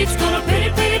bitty feet's gonna pitty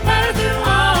pitty patter through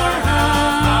our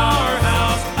house. Our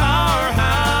house, our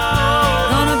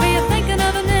house. Gonna be a thinking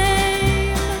of a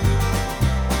name.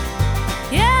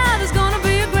 Yeah, there's gonna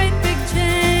be a great big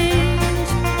change.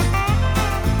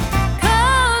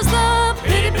 'Cause the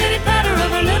pitty pitty patter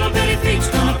of her little bitty feet's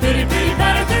gonna pitty pitty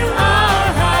patter through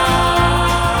our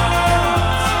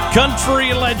house.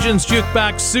 Country Legends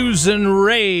Jukebox, Susan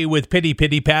Rae with Pitty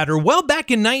Pitty Patter. Well, back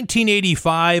in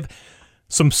 1985,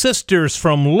 Some sisters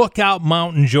from Lookout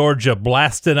Mountain, Georgia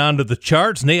blasted onto the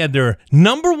charts, and they had their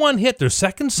number one hit. Their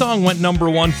second song went number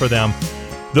one for them.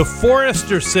 The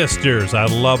Forrester Sisters. I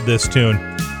love this tune.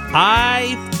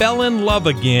 I Fell in Love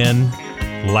Again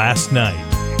Last Night.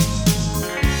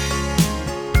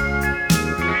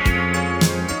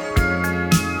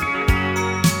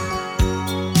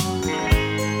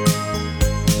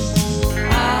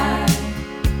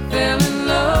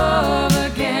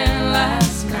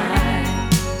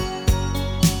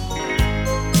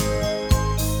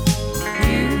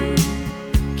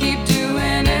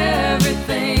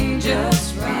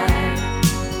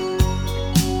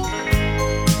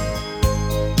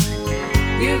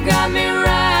 Got me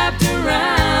wrapped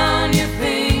around your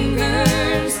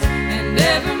fingers, and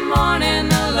every morning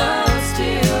the love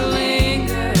still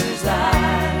lingers.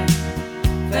 I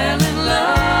fell in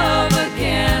love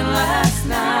again last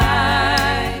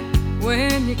night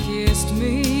when you kissed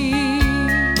me,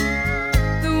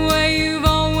 the way you've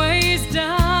always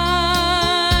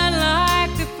done,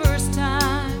 like the first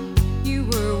time you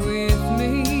were with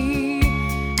me,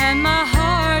 and my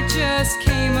heart just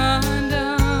came undone.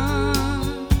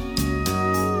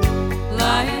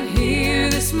 Lying here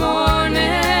this morning,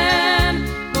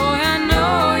 boy, I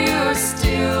know you're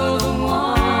still the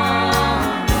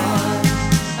one.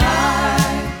 I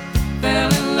fell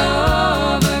in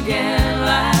love again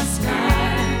last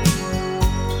night.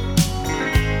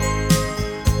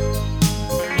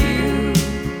 You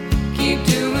keep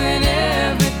doing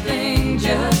everything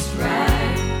just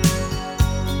right.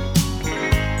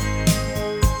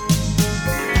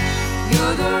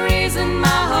 You're the reason my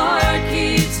heart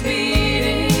keeps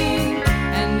beating,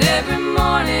 and every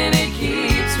morning it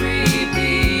keeps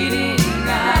repeating.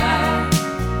 I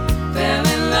fell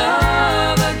in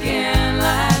love again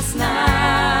last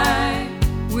night.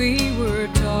 We were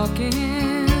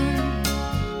talking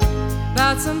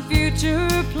about some future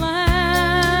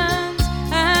plans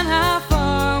and how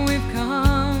far we've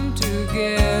come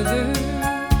together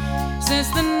since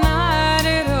the night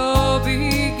it all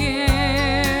began.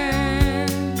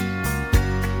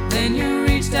 Then you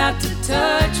reached out to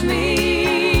touch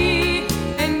me,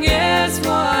 and guess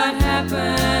what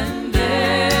happened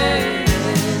then?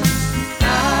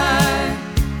 I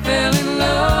fell in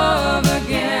love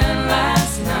again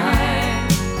last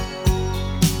night.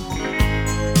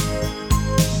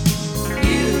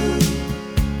 You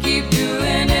keep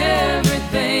doing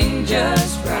everything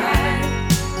just right.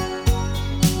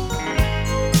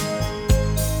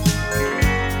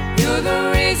 You're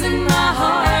the reason my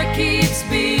heart keeps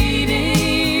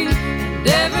beating, and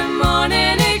every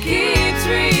morning it keeps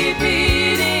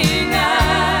repeating.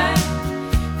 I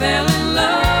fell in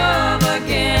love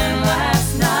again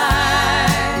last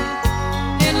night.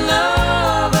 In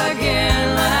love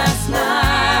again last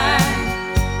night.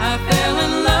 I fell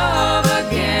in love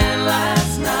again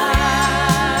last night.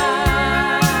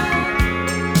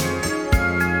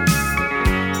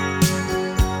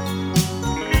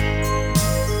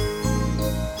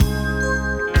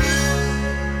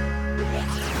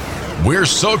 We're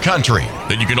so country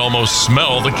that you can almost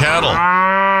smell the cattle.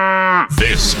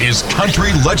 This is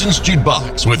Country Legends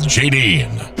Jukebox with JD.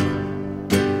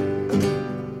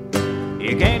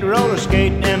 You can't roller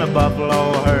skate in a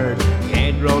buffalo herd. You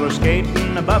can't roller skate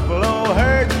in a buffalo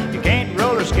herd. You can't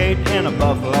roller skate in a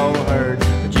buffalo herd.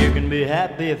 But you can be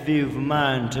happy if you've a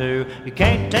mind to. You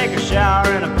can't take a shower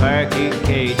in a parakeet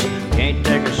cage. You can't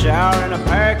take a shower in a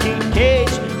parakeet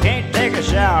cage. You can't take a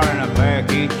shower in a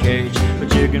parakeet cage.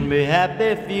 But you can be happy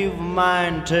if you've a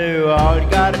mind to. All you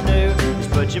gotta do is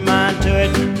put your mind to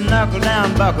it. Knuckle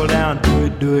down, buckle down, do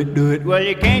it, do it, do it. Well,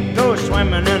 you can't go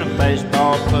swimming in a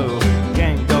baseball pool. You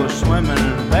can't go swimming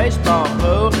in a baseball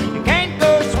pool. You can't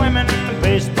go swimming in a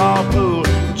baseball pool.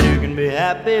 But you can be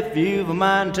happy if you've a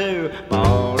mind to.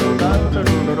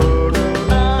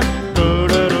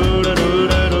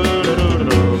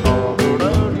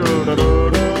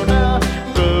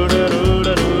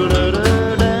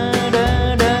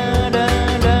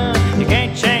 You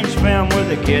can't change film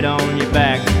with a kid on your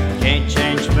back. Can't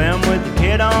change film with a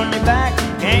kid on your back.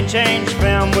 Can't change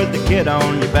film with the kid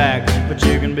on your back. But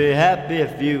you can be happy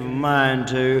if you've a mind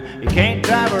to. You can't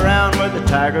drive around with a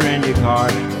tiger in your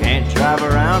car. You can't drive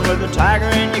around with a tiger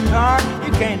in your car.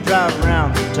 You can't drive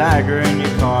around with a tiger in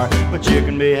your car. But you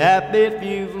can be happy if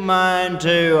you've a mind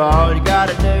to. All you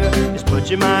gotta do is put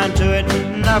your mind to it.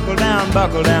 Knuckle down,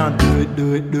 buckle down, do it,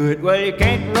 do it, do it. Well, you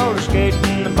can't roller skate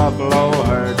in the buffalo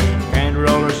herd. You can't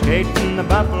roller skate in the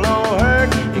buffalo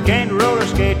herd. You can't roller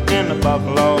skate in the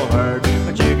buffalo herd.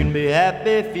 But you can be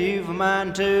happy if you've a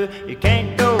mind to. You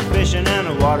can't go fishing in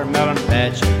a watermelon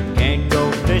patch. You can't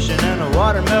go fishing in a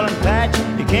watermelon patch.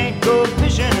 You can't go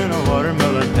fishing in a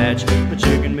watermelon patch. But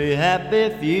you can be happy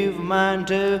if you've a mind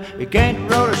to. You can't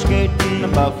roller skate in the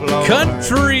buffalo.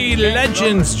 Country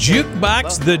Legends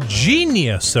Jukebox, the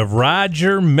genius of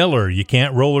Roger Miller. You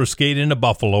can't roller skate in a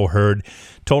buffalo herd.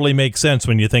 Totally makes sense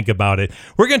when you think about it.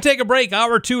 We're going to take a break.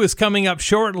 Hour 2 is coming up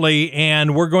shortly,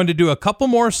 and we're going to do a couple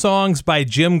more songs by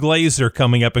Jim Glazer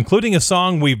coming up, including a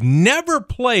song we've never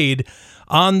played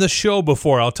on the show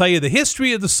before. I'll tell you the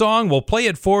history of the song. We'll play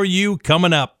it for you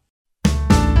coming up.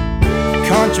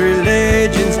 Country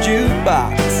Legends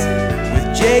Jukebox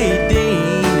with J.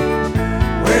 Dean,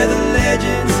 where the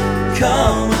legends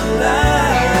come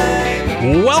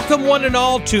alive. Welcome one and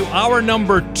all to hour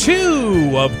number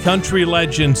 2 of Country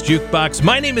Legends Jukebox.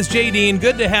 My name is J. Dean.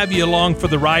 Good to have you along for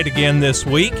the ride again this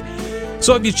week.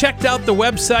 So have you checked out the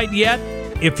website yet?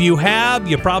 If you have,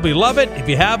 you probably love it. If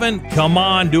you haven't, come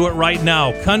on, do it right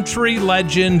now.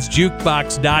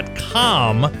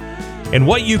 CountryLegendsJukebox.com. And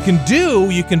what you can do,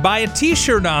 you can buy a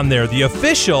t-shirt on there. The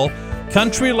official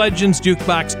Country Legends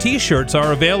Jukebox t-shirts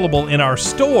are available in our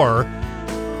store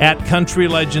at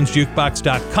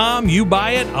CountryLegendsJukebox.com. You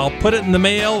buy it, I'll put it in the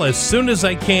mail as soon as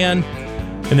I can,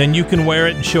 and then you can wear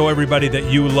it and show everybody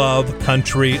that you love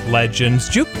Country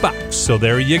Legends Jukebox. So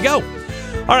there you go.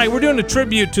 All right, we're doing a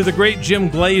tribute to the great Jim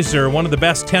Glazer, one of the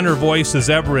best tenor voices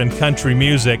ever in country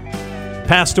music.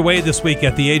 Passed away this week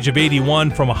at the age of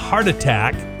 81 from a heart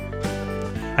attack.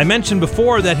 I mentioned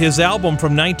before that his album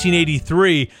from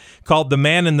 1983 called The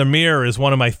Man in the Mirror is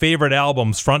one of my favorite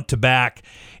albums, front to back.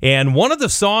 And one of the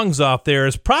songs off there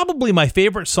is probably my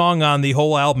favorite song on the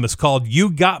whole album. It's called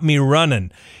You Got Me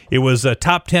Runnin'. It was a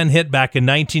top 10 hit back in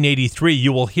 1983.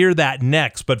 You will hear that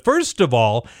next. But first of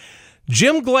all,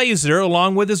 Jim Glazer,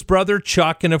 along with his brother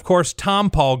Chuck and, of course, Tom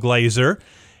Paul Glazer,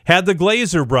 had the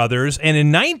Glazer brothers. And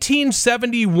in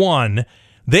 1971,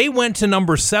 they went to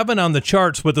number 7 on the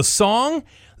charts with a song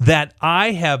that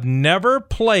I have never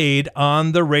played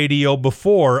on the radio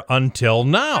before until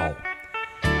now.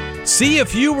 See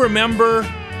if you remember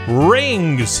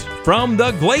Rings from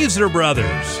the Glazer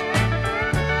Brothers.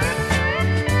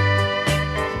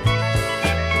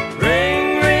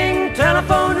 Ring, ring,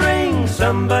 telephone ring.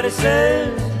 Somebody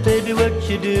says, baby, what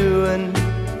you doing?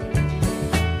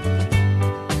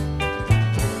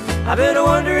 I've been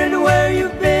wondering where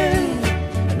you've been.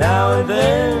 Now and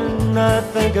then I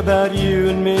think about you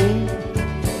and me.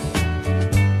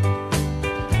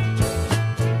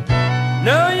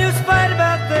 No use fight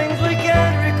about things we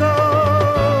can't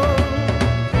recall.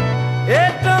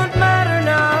 It don't matter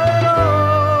now at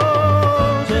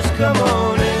all. Just come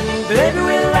on in, baby,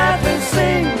 we'll laugh and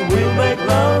sing. We'll make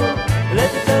love,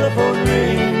 let the telephone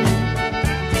ring.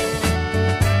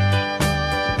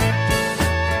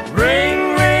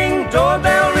 Ring, ring,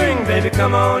 doorbell ring, baby,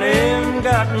 come on in.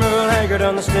 Got Merle Haggard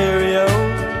on the stereo.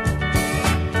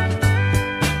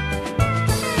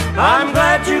 I'm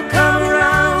glad you come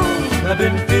around. I've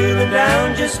been feeling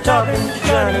down just talking to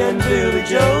Johnny and Billy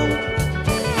Joe.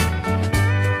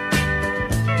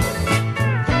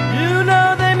 You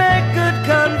know they make good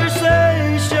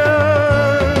conversation.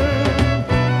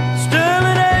 Still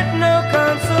it ain't no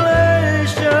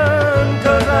consolation.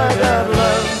 'Cause I got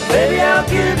love, baby, I'll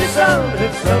give you some.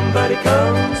 If somebody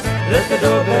comes, let the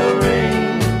doorbell ring.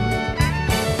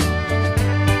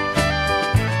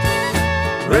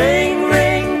 Ring,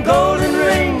 ring, golden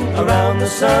ring, around the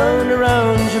sun,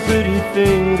 around your pretty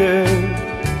finger.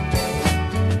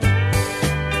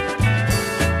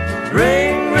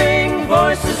 Ring, ring,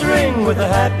 voices ring with a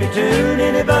happy tune.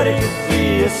 Anybody could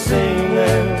be a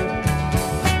singer.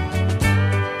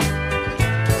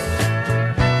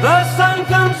 The sun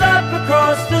comes up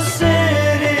across the city.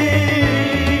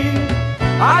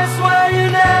 I swear you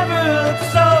never looked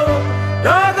so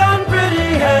doggone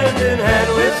pretty. Hand in hand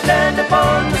we'll stand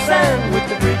upon the sand with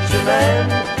the preacher man.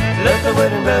 Let the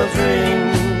wedding bells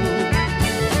ring.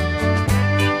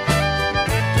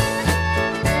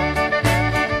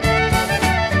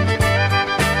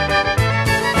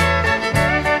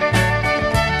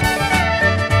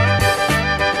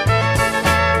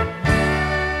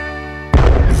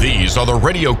 These are the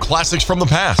radio classics from the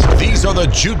past. These are the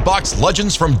jukebox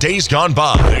legends from days gone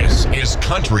by. This is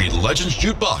Country Legends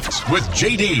Jukebox with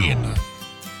J. Dean.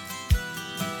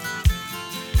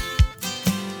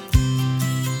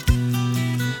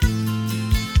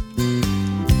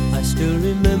 I still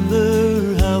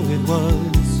remember how it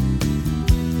was,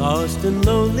 lost and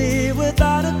lonely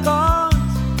without a cause,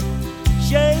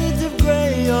 shades of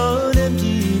gray on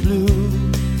empty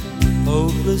blue,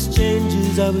 hopeless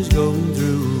changes I was going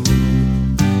through.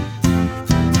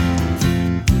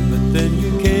 But then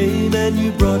you came and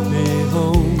you brought me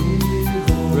home,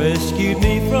 rescued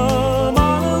me from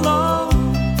all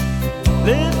alone,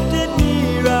 lifted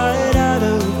me right out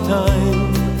of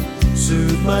time,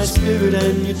 soothed my spirit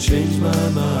and you changed my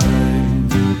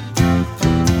mind.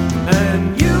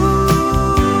 And you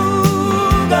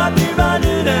got me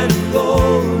running and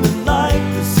rolling like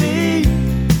the sea.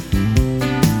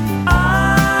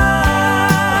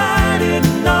 I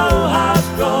didn't know how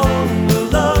strong the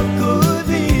love could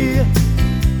be.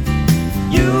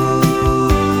 You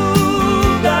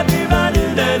got me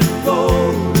running and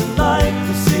rolling like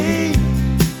the sea.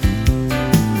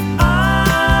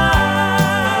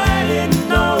 I didn't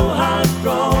know how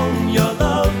strong your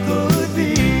love could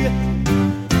be.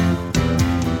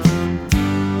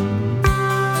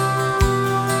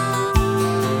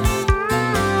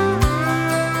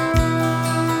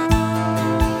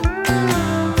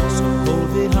 So hold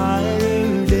me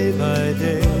higher day by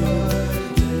day.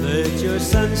 Let your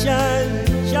sunshine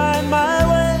shine my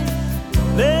way.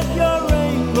 Let your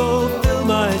rainbow fill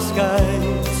my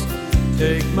skies.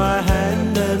 Take my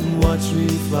hand and watch me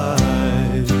fly.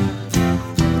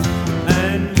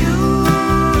 And you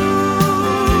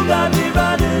got me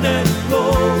running and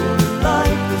rolling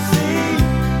like the sea.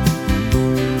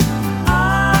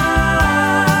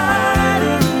 I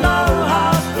didn't know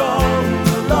how strong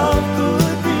the love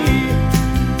could be.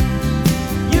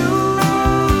 You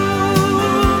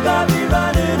got me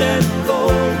running and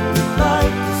rolling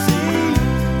like the sea.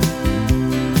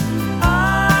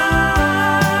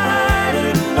 I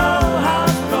didn't know how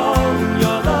strong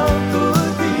your love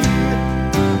could be.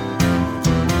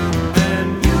 And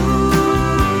you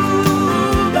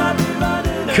got me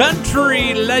running and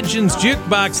Country Legends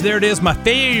Jukebox. There it is, my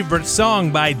favorite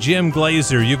song by Jim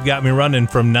Glazer. You've Got Me Running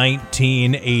from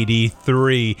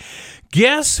 1983.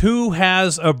 Guess who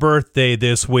has a birthday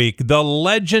this week? The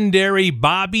legendary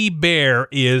Bobby Bare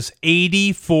is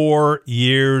 84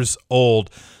 years old.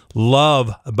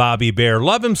 Love Bobby Bare.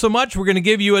 Love him so much, we're going to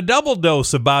give you a double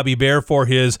dose of Bobby Bare for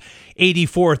his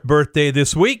 84th birthday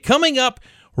this week. Coming up,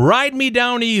 Ride Me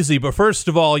Down Easy. But first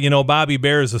of all, you know, Bobby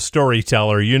Bare is a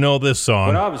storyteller. You know this When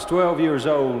song. I was 12 years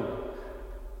old,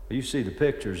 you see the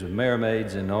pictures of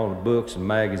mermaids in all the books and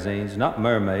magazines. Not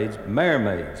mermaids,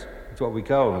 mermaids. That's what we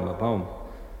called them up home.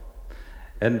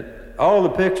 And all the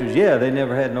pictures, yeah, they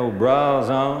never had no bras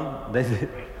on. They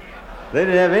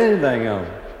didn't have anything on.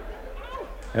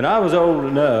 And I was old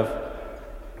enough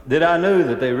that I knew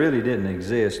that they really didn't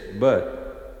exist,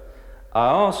 but I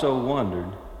also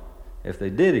wondered if they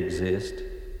did exist,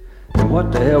 then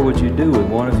what the hell would you do with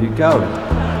one if you caught it?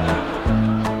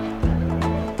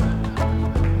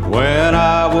 When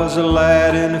I was a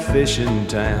lad in a fishing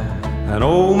town, an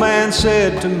old man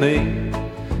said to me,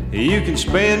 you can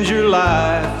spend your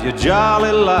life, your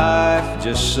jolly life,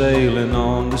 just sailing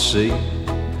on the sea.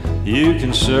 You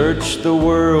can search the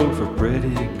world for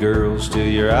pretty girls till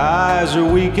your eyes are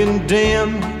weak and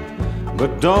dim,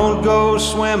 but don't go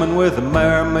swimming with a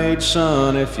mermaid,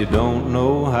 son, if you don't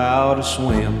know how to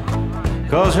swim.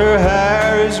 'Cause her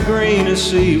hair is green as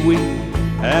seaweed,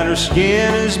 and her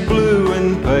skin is blue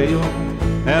and pale.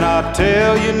 And I'll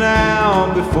tell you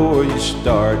now before you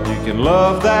start, you can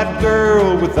love that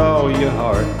girl with all your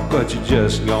heart, but you're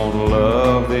just gonna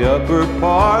love the upper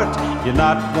part, you're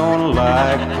not gonna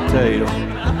like the tail.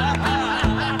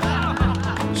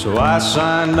 So I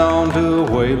signed on to a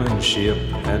whaling ship,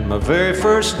 and my very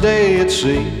first day at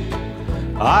sea,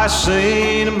 I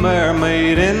seen a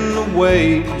mermaid in the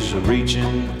waves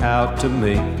reaching out to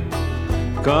me.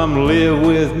 Come live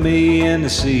with me in the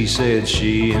sea, said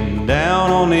she, and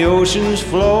down on the ocean's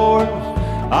floor,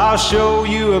 I'll show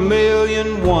you a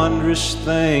million wondrous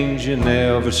things you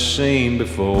never seen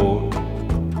before.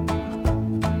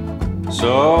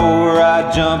 So over I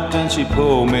jumped and she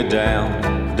pulled me down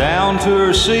to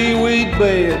her seaweed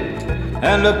bed,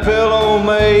 and a pillow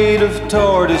made of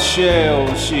tortoise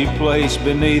shells she placed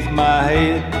beneath my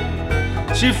head.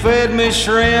 She fed me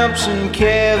shrimps and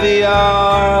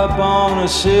caviar up on a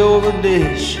silver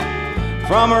dish.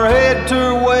 From her head to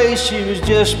her waist she was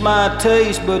just my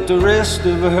taste, but the rest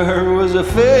of her was a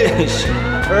fish.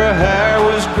 Her hair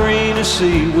was green as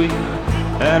seaweed,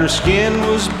 and her skin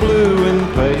was blue and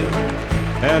pale,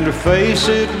 and her face,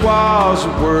 it was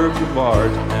a work of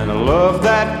art, and I loved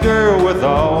that girl with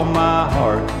all my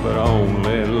heart, but I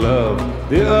only loved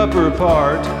the upper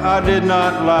part, I did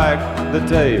not like the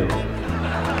tail.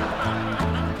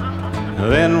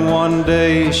 Then one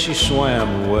day she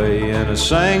swam away, and I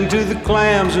sang to the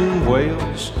clams and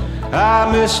whales. I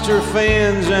missed her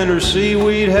fins and her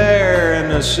seaweed hair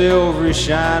and the silvery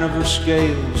shine of her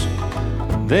scales.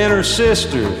 Then her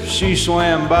sister, she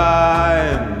swam by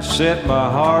and set my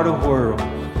heart a-whirl.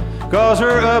 'cause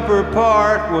her upper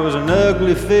part was an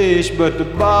ugly fish, but the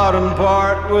bottom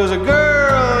part was a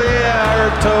girl. Yeah,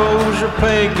 her toes are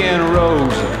pink and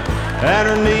rosy, and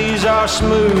her knees are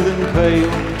smooth and pale,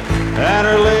 and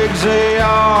her legs, they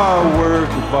are a work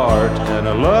of art, and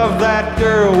I love that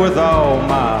girl with all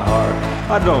my heart.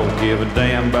 I don't give a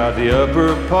damn about the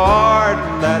upper part,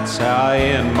 and that's how I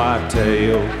end my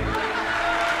tale.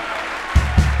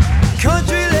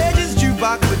 Country Legends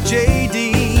Jukebox with J.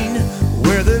 Dean,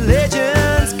 where the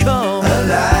legends come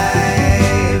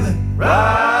alive.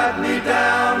 Ride me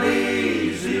down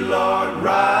easy, Lord,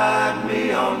 ride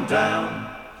me on down.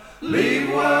 Leave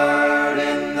word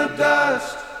in the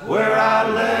dust where I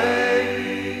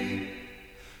lay.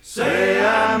 Say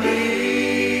I'm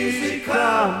easy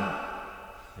come,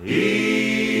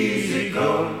 easy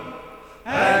go,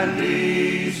 and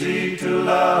easy to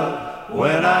love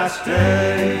when I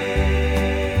stay.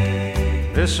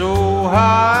 This old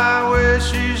highway,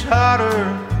 she's hotter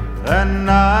than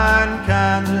 9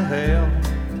 kinds of hell.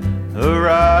 The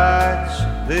rides,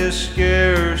 they're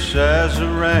scarce as the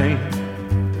rain.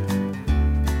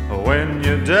 When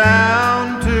you're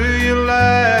down to your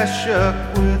last shuck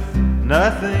with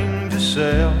nothing to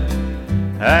sell,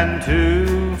 and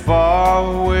too far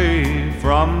away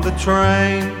from the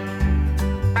train.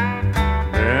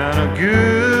 In a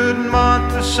good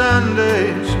month of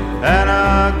Sundays and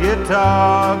a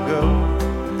guitar go,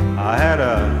 I had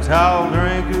a tall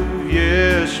drink of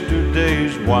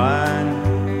yesterday's wine.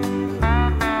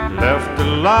 Left a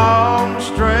long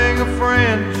string of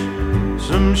friends,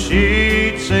 some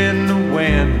sheets in the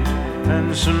wind,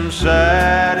 and some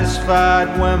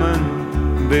satisfied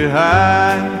women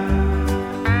behind.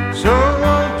 So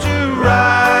won't you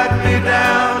ride me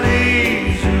down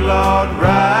easy, Lord,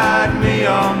 ride me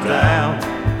on down.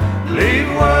 Leave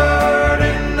word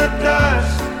in the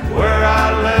dust where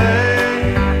I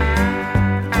lay.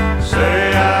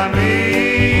 Say I'm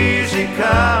easy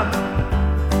come,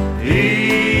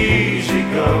 easy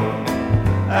go,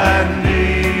 and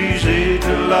easy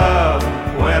to love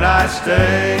when I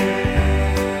stay.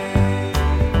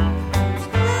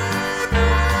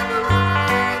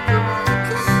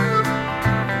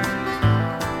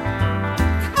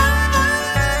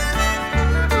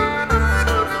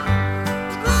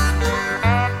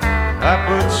 I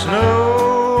put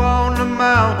snow on the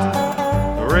mountain,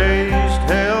 raised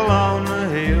hell on the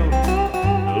hill,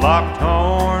 locked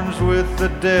horns with the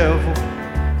devil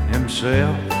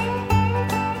himself.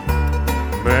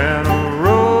 Been a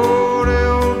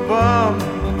rodeo bum,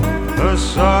 a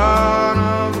son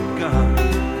of a gun,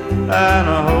 and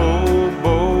a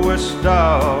hobo with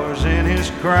stars in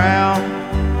his crown.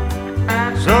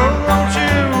 So won't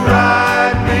you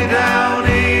ride me down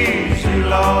easy,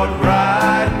 Lord,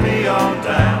 ride me on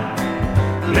down.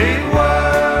 Leave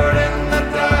word in the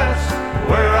dust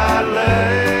where I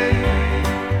lay.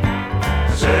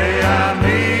 Say I'm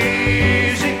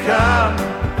easy come,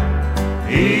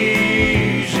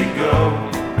 easy go,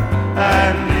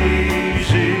 and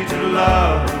easy to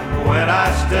love when I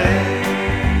stay.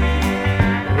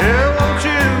 Yeah, won't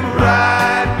you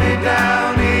ride me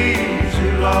down easy,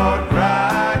 Lord,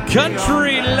 ride me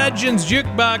Country on down. Legends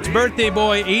Jukebox birthday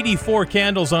boy, 84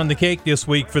 candles on the cake this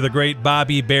week for the great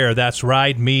Bobby Bear. That's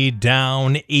Ride Me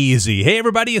Down Easy. Hey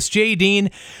everybody, it's J. Dean.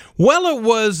 Well, it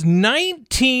was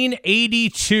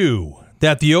 1982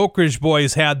 that the Oak Ridge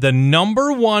Boys had the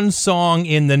 #1 song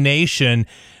in the nation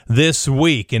this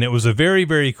week, and it was a very,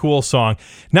 very cool song.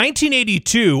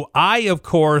 1982, I, of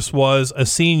course, was a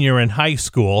senior in high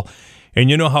school, and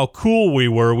you know how cool we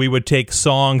were. We would take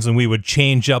songs and we would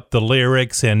change up the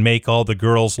lyrics and make all the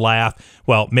girls laugh.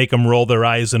 Well, make them roll their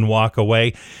eyes and walk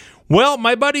away. Well,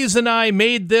 my buddies and I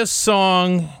made this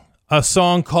song a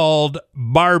song called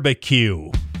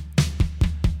Barbecue.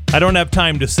 I don't have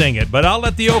time to sing it, but I'll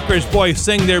let the Oak Ridge Boys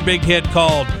sing their big hit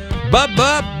called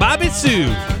Bubba Bobby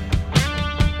Sue.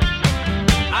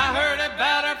 I heard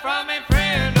about her from a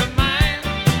friend of mine.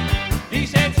 He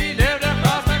said she lived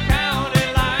across the county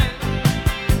line.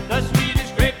 The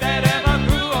sweetest grape that ever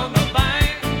grew on the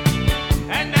vine.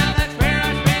 And now that's where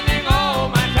I'm spending all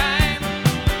my time.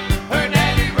 Her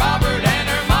daddy Robert and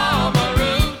her mama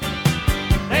Ruth,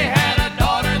 they had a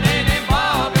daughter they named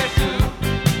Bobby Sue.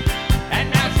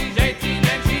 And now she's 18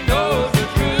 and she knows the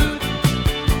truth.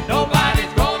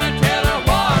 Nobody's gonna tell her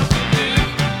what to do.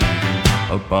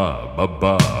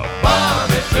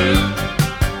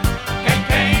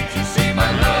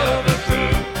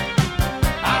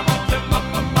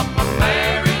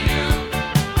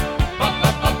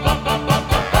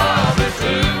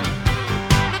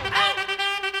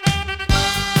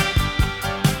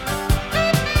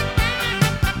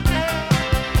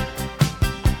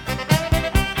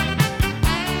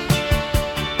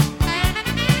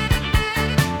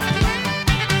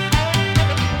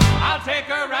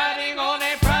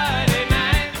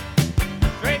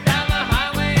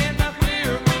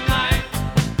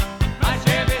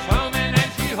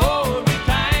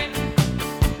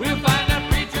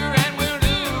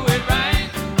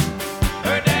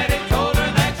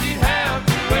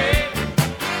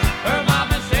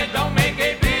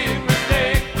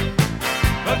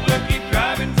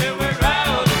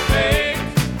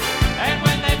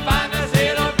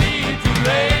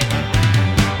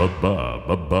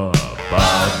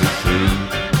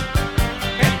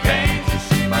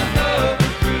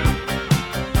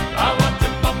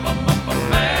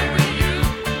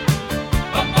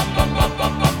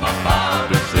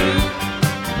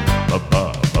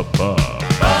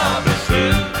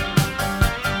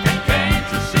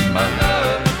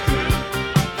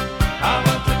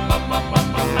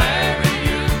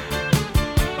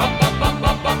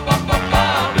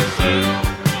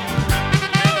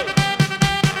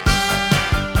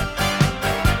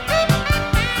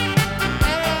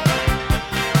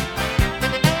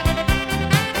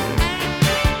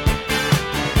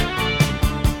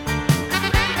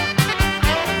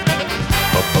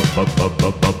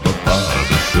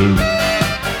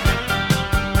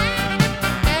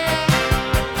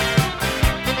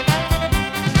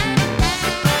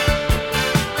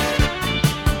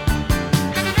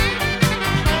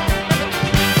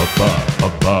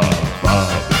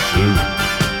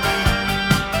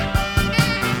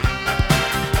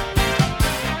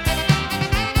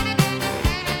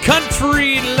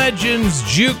 Country Legends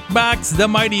Jukebox, the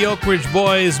Mighty Oak Ridge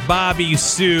Boys, Bobby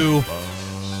Sue.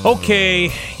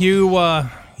 Okay,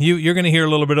 you're going to hear a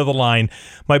little bit of the line.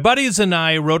 My buddies and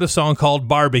I wrote a song called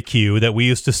Barbecue that we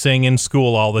used to sing in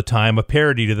school all the time, a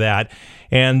parody to that.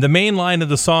 And the main line of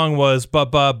the song was,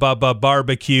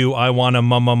 barbecue, I want to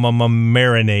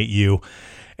marinate you.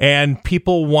 And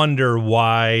people wonder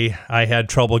why I had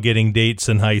trouble getting dates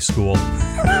in high school.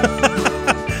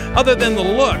 Other than the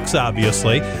looks,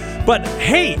 obviously. But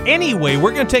hey, anyway,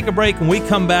 we're going to take a break. When we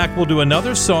come back, we'll do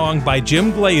another song by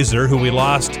Jim Glazer, who we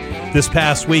lost this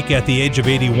past week at the age of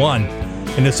 81.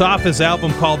 And it's off his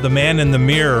album called The Man in the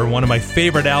Mirror, one of my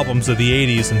favorite albums of the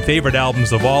 80s and favorite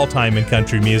albums of all time in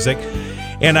country music.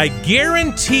 And I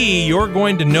guarantee you're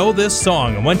going to know this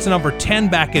song. It went to number 10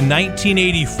 back in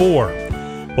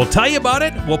 1984. We'll tell you about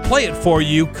it. We'll play it for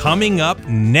you coming up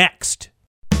next.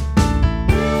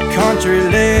 Country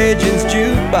Legends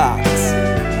Jukebox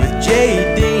with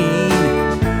J. Dean,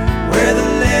 where the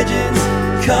legends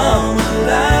come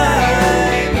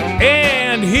alive.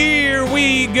 And here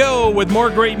we go with more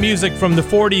great music from the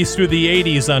 40s through the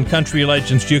 80s on Country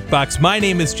Legends Jukebox. My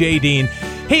name is J. Dean.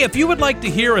 Hey, if you would like to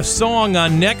hear a song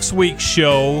on next week's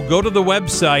show, go to the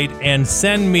website and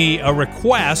send me a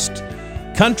request.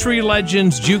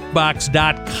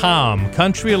 CountryLegendsJukebox.com.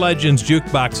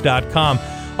 CountryLegendsJukebox.com.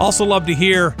 Also love to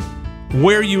hear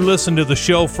where you listen to the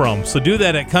show from. So do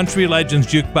that at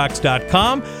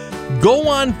CountryLegendsJukebox.com. Go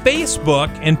on Facebook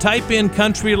and type in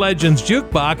Country Legends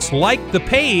Jukebox, like the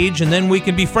page, and then we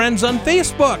can be friends on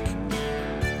Facebook.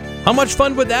 How much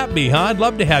fun would that be, huh? I'd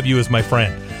love to have you as my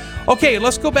friend. Okay,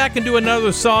 let's go back and do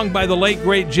another song by the late,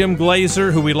 great Jim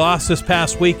Glazer, who we lost this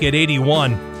past week at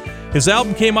 81. His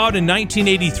album came out in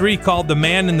 1983 called The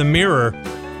Man in the Mirror,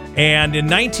 and in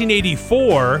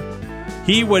 1984,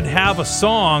 he would have a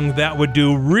song that would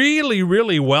do really,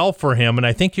 really well for him, and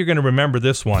I think you're going to remember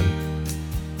this one.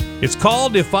 It's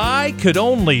called If I Could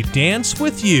Only Dance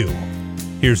With You.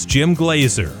 Here's Jim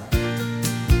Glazer.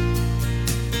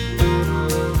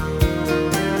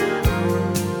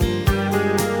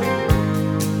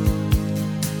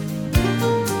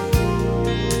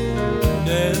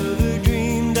 Never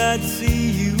dreamed I'd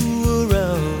see you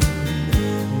around,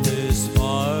 this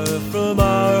far from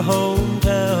our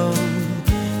hometown.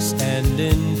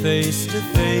 Standing face to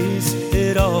face,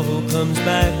 it all comes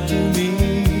back to me.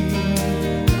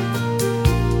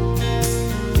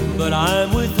 But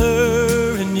I'm with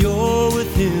her and you're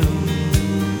with him.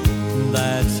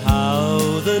 That's how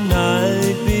the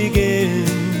night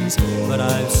begins. But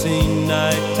I've seen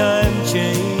nighttime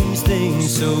change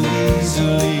things so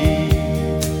easily.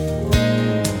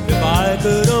 If I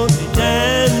could only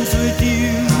dance with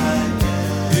you,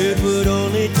 it would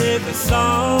only take a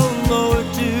song or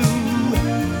two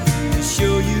to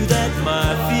show you that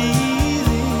my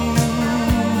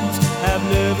feelings have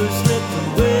never slipped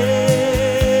away.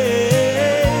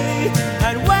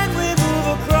 And when we move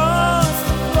across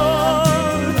the floor,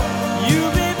 you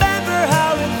remember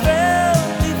how it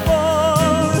felt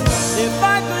before. If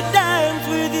I could dance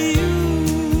with you.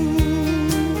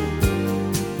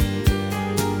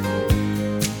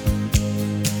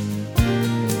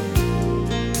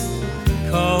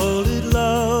 Call it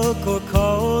luck or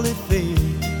call it fate,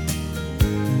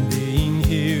 being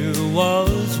here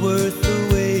was worth the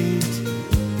wait.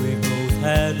 We both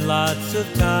had lots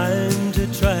of time to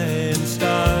try and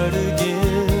start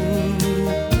again.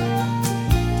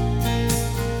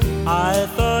 I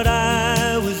thought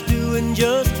I was doing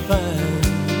just fine,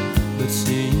 but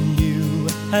seeing you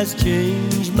has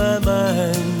changed my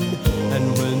mind.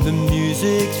 And when the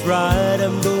music's right,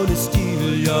 I'm gonna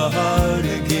steal your heart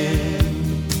again.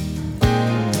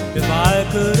 If I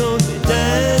could only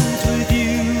dance with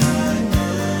you,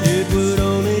 it would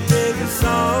only take a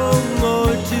song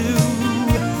or two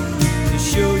to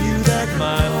show you that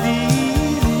my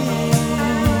feelings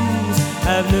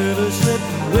have never slipped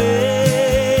away.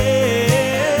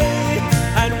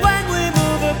 And when we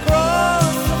move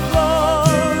across the floor,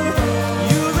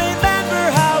 you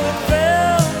remember how it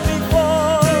felt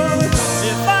before.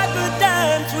 If I could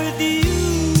dance with you,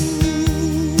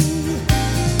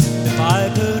 if I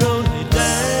could only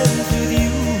dance with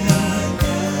you,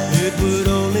 it would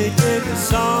only take a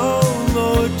song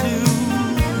or two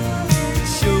to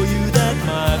show you that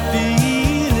my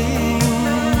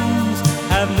feelings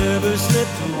have never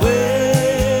slipped away.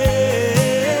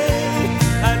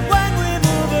 And when we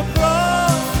move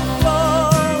across the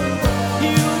floor,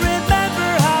 you remember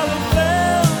how it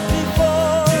felt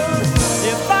before.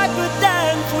 If I could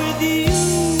dance with you,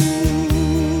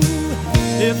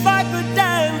 if I could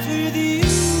dance with you,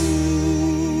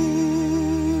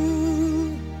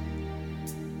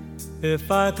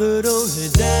 if I could only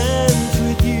dance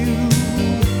with you.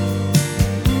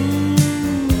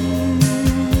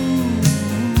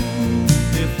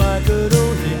 If I could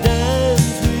only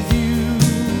dance with you.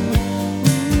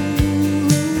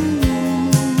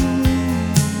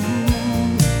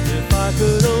 If I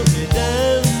could only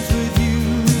dance with you.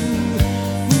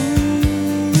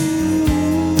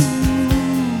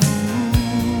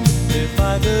 If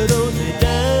I could only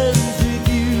dance with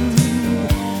you.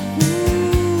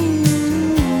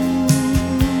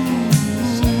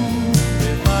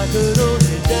 If I could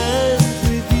only dance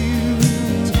with you.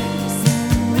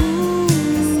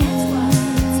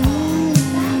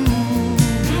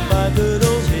 If I could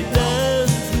only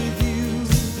dance with you.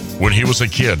 When he was a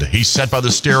kid, he sat by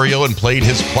the stereo and played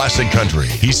his classic country.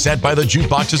 He sat by the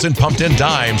jukeboxes and pumped in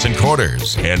dimes and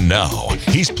quarters. And now,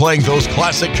 he's playing those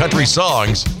classic country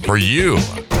songs for you.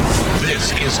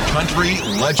 This is Country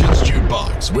Legends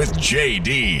Jukebox with J.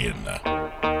 Dean.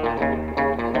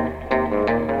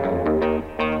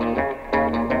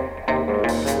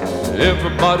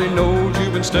 Everybody knows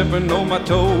you've been stepping on my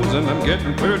toes, and I'm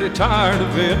getting pretty tired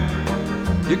of it.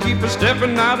 You keep a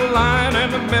stepping out of line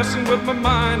and a messing with my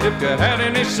mind. If you had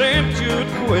any sense, you'd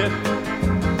quit.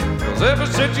 'Cause ever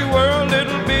since you were a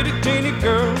little bitty teeny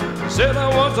girl, you said I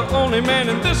was the only man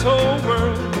in this whole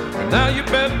world. And now you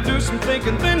better do some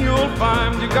thinking, then you'll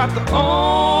find you got the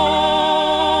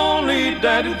only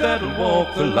daddy that'll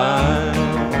walk the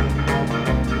line.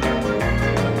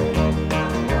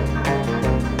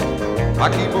 I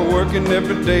keep her working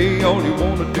every day, all you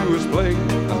wanna do is play.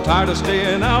 I'm tired of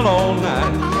staying out all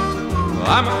night.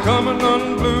 I'm a coming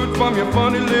unglued from your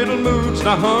funny little moods.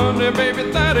 Now honey, baby,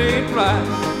 that ain't right.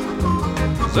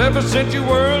 'Cause ever since you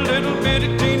were a little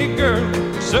bitty teeny girl,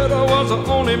 you said I was the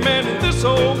only man in this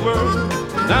whole world.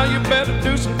 Now you better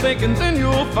do some thinking, then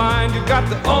you'll find you got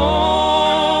the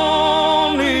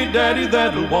only daddy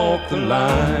that'll walk the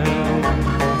line.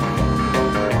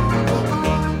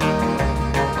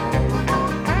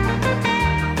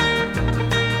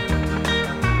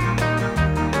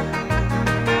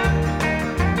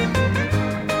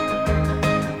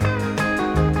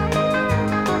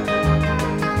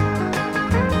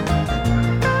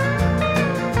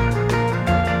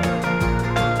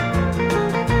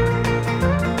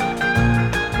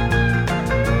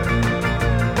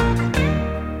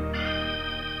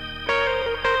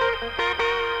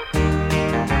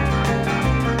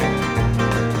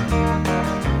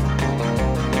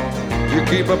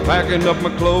 Keep a packing up my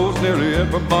clothes, nearly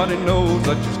everybody knows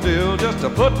that you're still just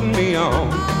a-putting me on.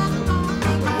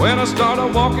 When I start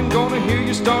a-walking, gonna hear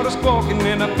you start a-squawking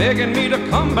and a-begging me to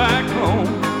come back home.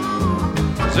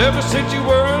 'Cause ever since you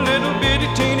were a little bitty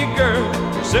teeny girl,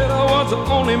 you said I was the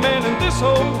only man in this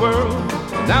whole world.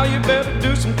 Now you better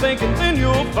do some thinking, then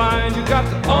you'll find you got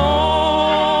the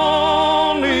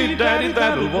only daddy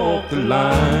that'll walk the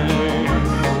line.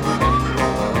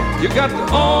 You got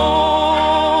the only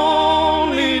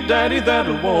daddy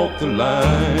that'll walk the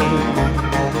line.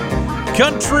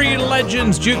 Country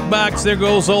Legends Jukebox, there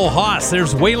goes old Hoss.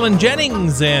 There's Waylon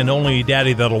Jennings and Only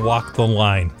Daddy That'll Walk the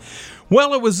Line.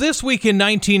 Well, it was this week in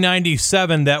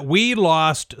 1997 that we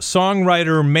lost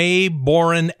songwriter Mae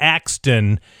Boren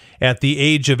Axton at the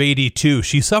age of 82.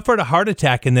 She suffered a heart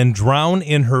attack and then drowned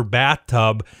in her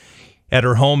bathtub at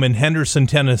her home in Henderson,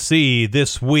 Tennessee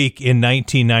this week in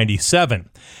 1997.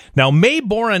 Now, Mae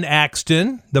Boren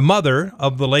Axton, the mother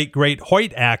of the late great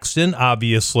Hoyt Axton,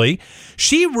 obviously,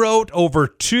 she wrote over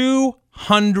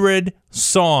 200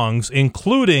 songs,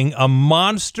 including a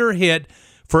monster hit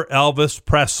for Elvis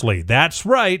Presley. That's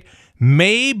right,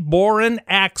 Mae Boren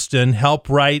Axton helped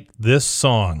write this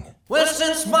song. Well,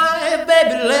 since my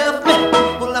baby left me,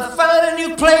 well, I found a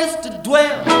new place to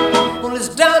dwell. Well, it's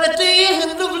down at the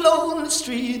end of Lonely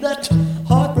Street, that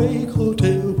Heartbreak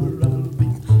Hotel where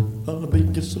I'll be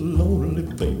just so lonely,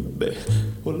 baby.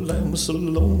 Well, I'm so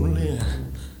lonely,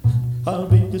 I'll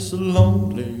be just so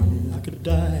lonely, I could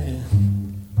die.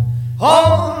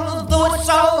 Although it's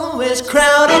always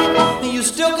crowded, you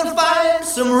still can find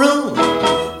some room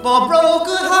for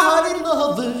broken-hearted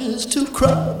lovers to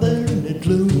cry there in the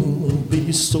gloom. I'll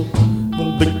be so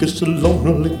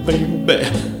lonely, baby.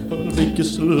 I'll be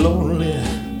so lonely.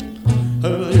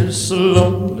 I'll be so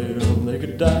lonely they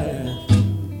could die.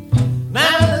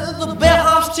 Now the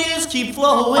bellhop's tears keep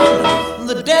flowing.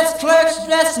 The desk clerks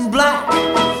dressed in black.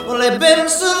 Well, they've been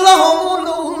so long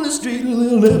on the street,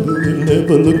 they'll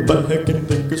never look back and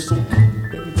think it's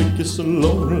so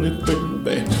lonely,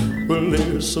 baby. Well,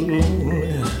 they're so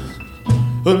lonely.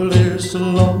 Well, they're so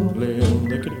lonely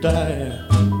they could die.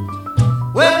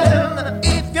 Well,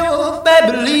 if your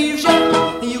baby leaves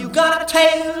you, you got a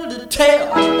tale to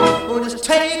tell. Well, just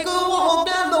take a walk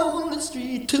down on the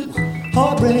street to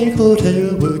Heartbreak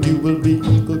Hotel, where you will be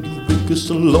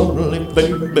so lonely,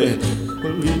 baby.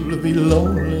 Well, you'll be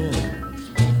lonely.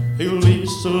 You'll be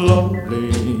so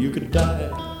lonely you could die.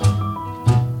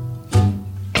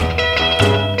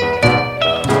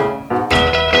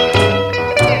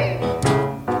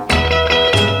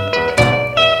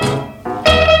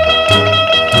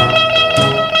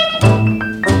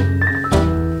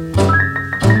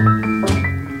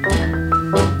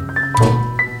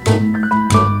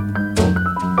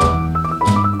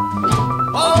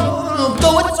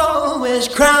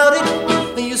 Crowded,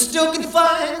 and you still can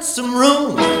find some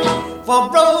room for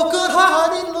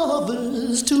broken-hearted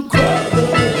lovers to cry.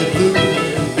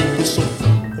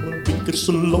 They're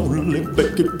so lonely,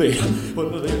 baby.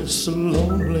 Well, they're so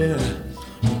lonely.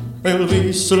 They'll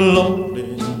be so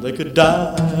lonely they could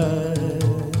die.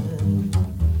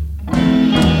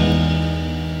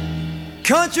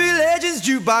 Country Legends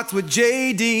Jukebox with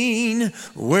J. Dean,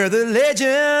 where the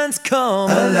legends come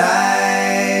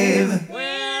alive.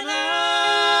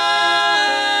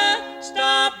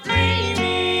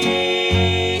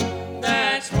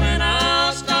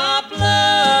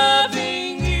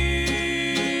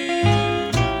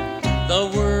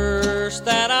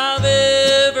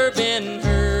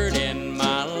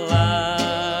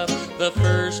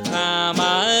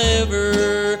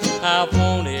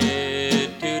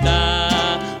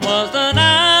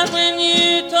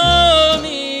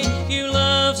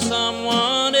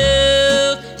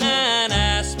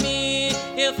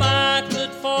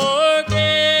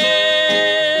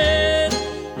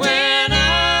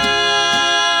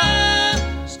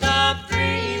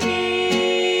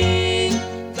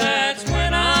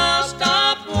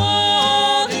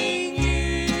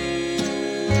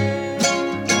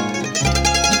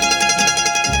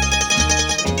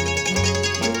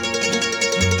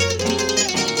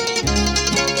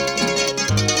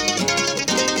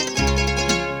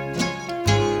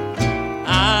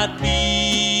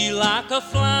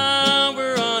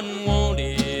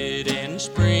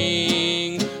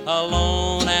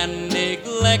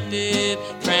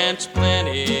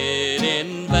 Transplanted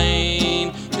in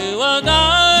vain to a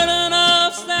garden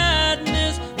of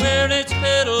sadness where its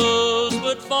petals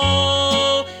would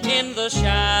fall in the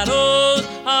shadows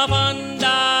of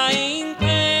undying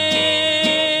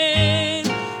pain.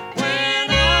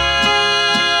 When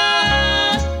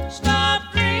I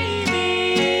stop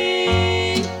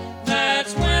dreaming,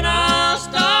 that's when I'll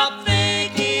stop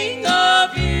thinking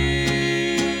of you.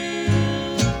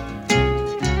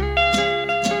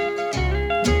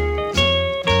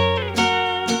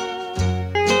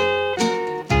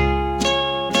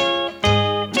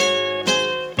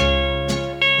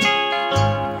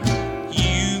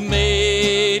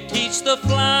 The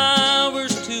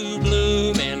flowers to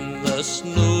bloom in the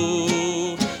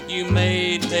snow. You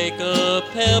may take a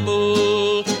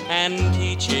pebble and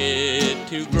teach it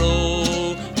to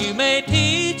grow. You may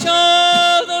teach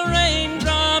all the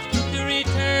raindrops to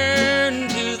return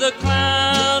to the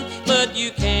cloud, but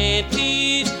you can't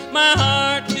teach my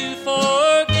heart to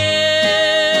forget.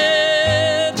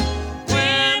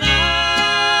 When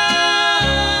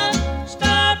I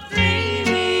stop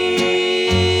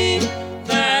dreaming,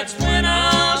 that's when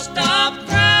I'll stop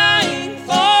crying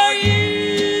for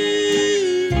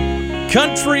you.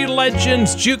 Country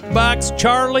Legends Jukebox,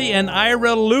 Charlie and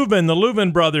Ira Louvin, the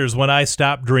Louvin brothers, When I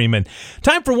Stop Dreamin'.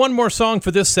 Time for one more song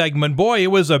for this segment. Boy, it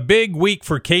was a big week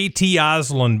for K.T.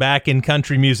 Osland back in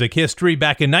country music history.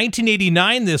 Back in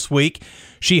 1989 this week,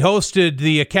 she hosted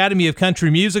the Academy of Country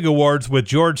Music Awards with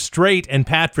George Strait and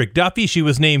Patrick Duffy. She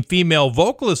was named Female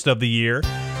Vocalist of the Year.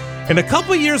 And a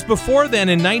couple years before then,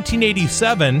 in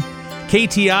 1987,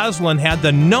 K.T. Osland had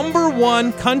the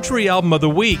 #1 country album of the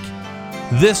week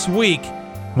this week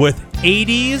with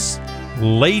 80s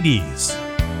Ladies.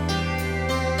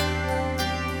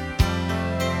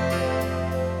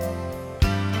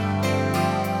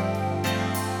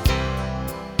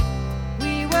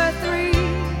 We were 3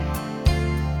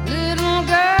 little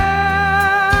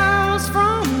girls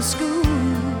from school.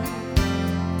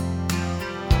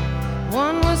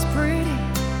 One was pretty,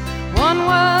 one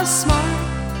was smart,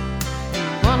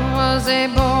 one was a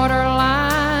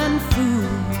borderline fool.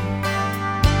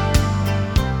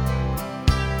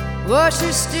 Was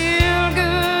she still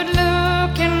good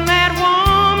looking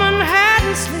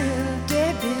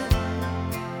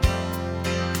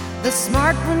The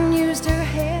smart one used her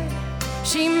head,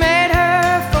 she made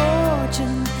her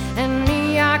fortune, and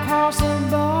me, I cross the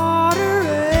border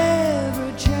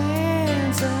every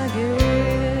chance I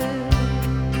get.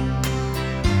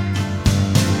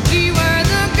 We were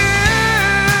the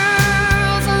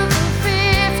girls of the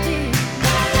 50s,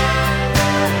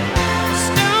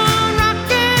 stone rock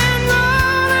and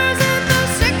rollers in the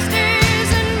 60s,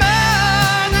 and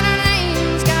more than our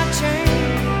names got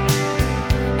changed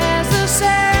as the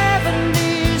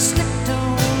 70s slipped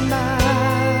on by.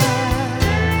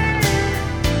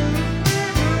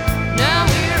 Now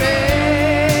we're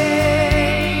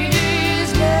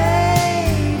 80s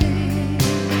ladies.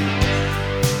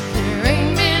 There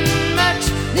ain't been much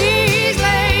these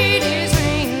ladies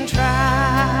ain't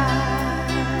tried.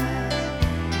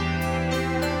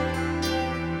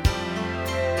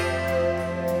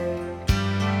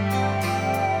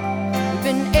 We've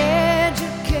been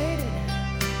educated,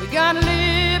 we got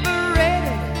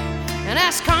liberated, and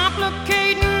that's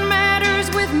complicating matters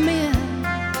with men.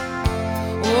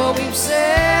 Oh, we've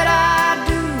said I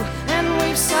do, and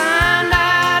we've signed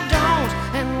I don't,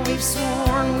 and we've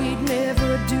sworn we'd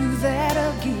never do that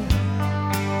again.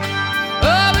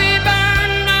 Oh, we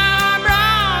burned our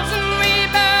bras, and we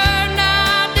burned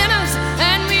our dinners,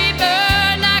 and we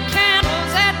burned our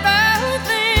candles at both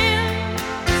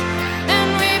ends. And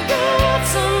we've got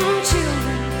some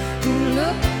children who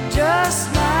look just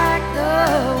like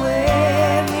the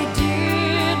way we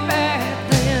did back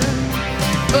then.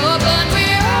 Oh, but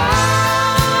we're all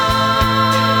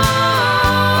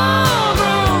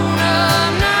grown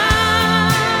up now.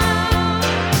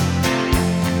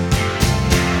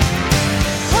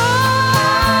 All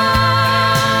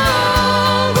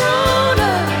grown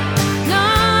up,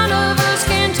 none of us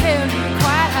can tell you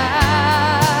quite how.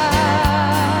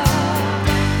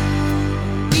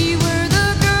 We were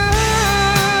the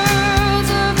girls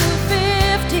of the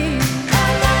 50s,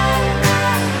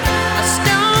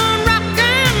 stone rock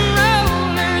and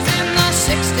rollers in the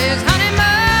 60s. Honey,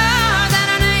 more than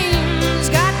our names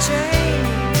got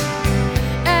changed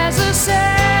as the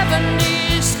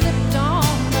 70s slipped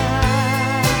on by.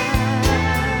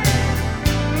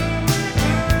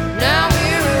 Now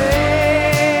we're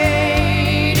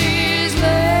 80s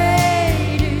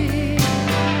ladies.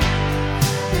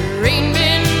 There ain't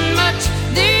been much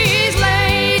these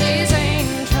ladies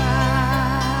ain't tried.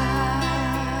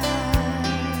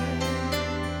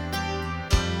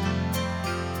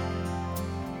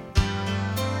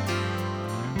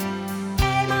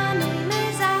 Hey, my name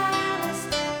is Alice.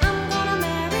 I'm gonna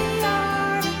marry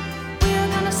Artie. We're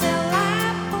gonna sell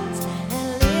apples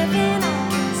and live in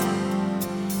Arkansas.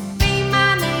 Hey,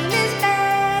 my name is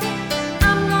Betty.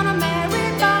 I'm gonna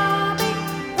marry Bobby.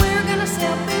 We're gonna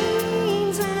sell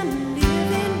beans and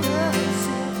live in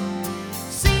Russell.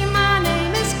 See, my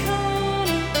name is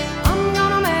Connie. I'm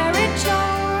gonna marry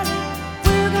Charlie.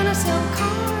 We're gonna sell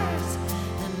cars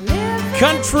and live in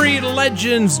Country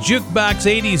Legends Jukebox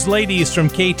 80s Ladies from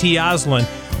KT Oslin.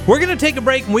 We're going to take a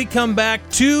break. When we come back,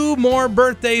 2 more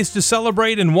birthdays to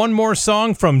celebrate and 1 more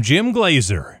song from Jim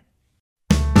Glazer.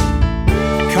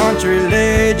 Country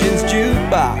Legends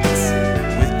Jukebox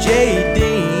with J.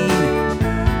 Dean,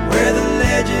 where the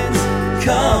legends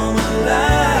come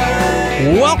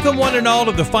alive. Welcome one and all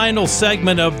to the final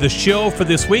segment of the show for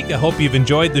this week. I hope you've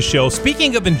enjoyed the show.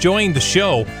 Speaking of enjoying the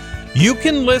show, you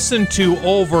can listen to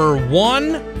over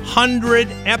 100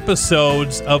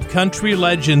 episodes of Country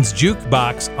Legends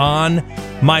Jukebox on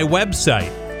my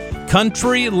website,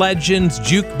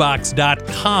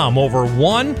 countrylegendsjukebox.com. Over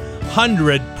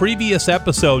 100 previous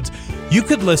episodes. You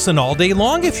could listen all day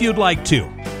long if you'd like to.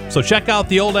 So check out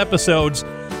the old episodes,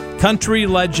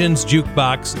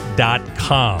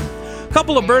 countrylegendsjukebox.com. A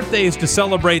couple of birthdays to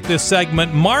celebrate this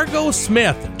segment. Margot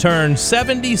Smith turned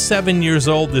 77 years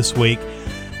old this week.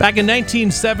 Back in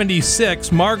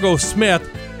 1976, Margot Smith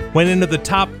went into the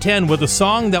top 10 with a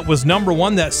song that was number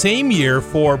 1 that same year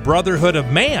for Brotherhood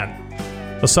of Man.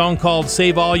 A song called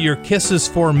Save All Your Kisses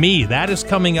for Me. That is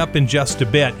coming up in just a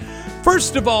bit.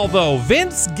 First of all, though,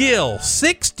 Vince Gill,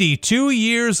 62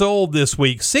 years old this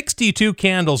week. 62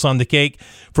 candles on the cake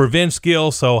for Vince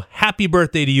Gill, so happy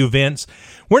birthday to you, Vince.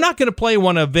 We're not going to play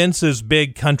one of Vince's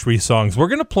big country songs. We're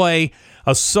going to play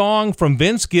a song from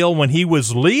Vince Gill when he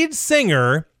was lead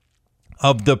singer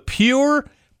of the Pure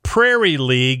Prairie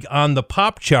League on the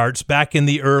pop charts back in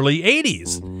the early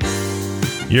 80s.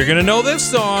 You're going to know this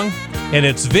song, and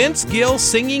it's Vince Gill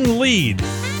singing lead.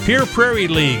 Pure Prairie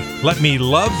League, Let Me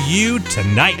Love You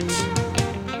Tonight.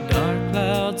 Dark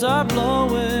clouds are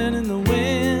blowing in the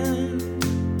wind.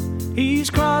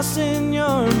 He's crossing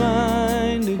your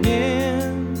mind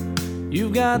again.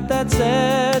 You've got got that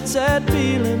sad, sad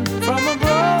feeling from a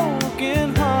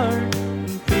broken heart,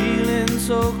 and feeling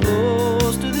so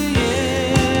close to the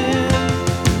end.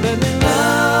 Let me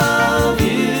love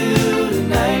you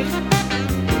tonight.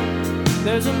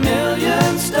 There's a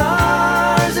million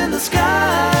stars in the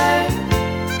sky.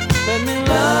 Let me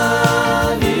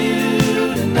love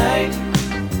you tonight.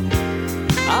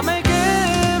 I'll make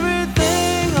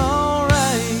everything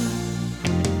alright.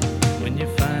 When you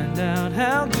find out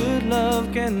how good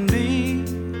love can be,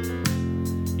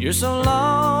 you're so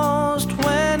lost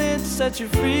when it sets you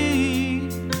free.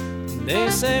 They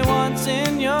say once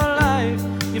in your life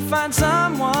you find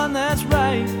someone that's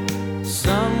right,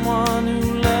 someone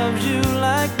who loves you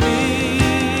like me.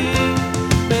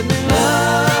 Let me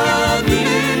love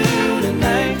you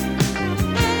tonight.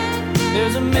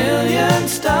 There's a million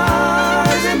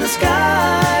stars in the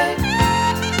sky.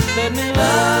 Let me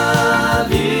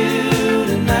love you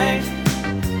tonight.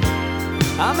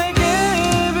 I'll make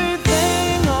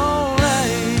everything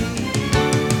alright.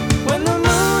 When the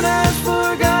moon has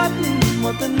forgotten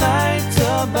what the night's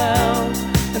about,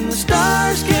 and the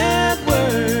stars can't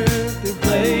work their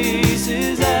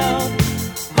places out,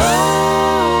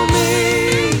 hold me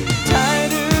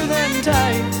tighter than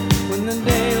tight. When the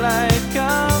daylight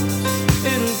comes,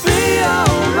 it'll be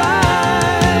alright.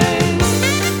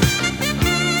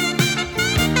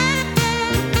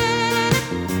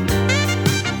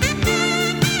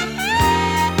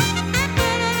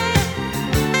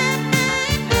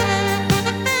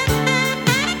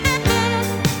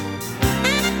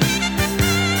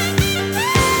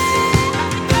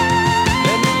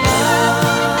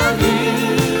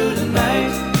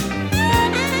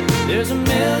 There's a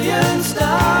million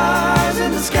stars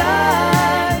in the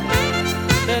sky.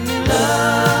 Let me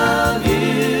love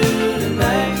you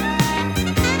tonight.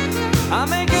 I'll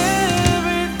make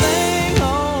everything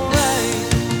alright.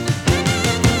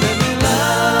 Let me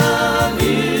love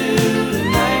you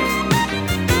tonight.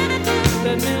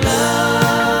 Let me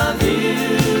love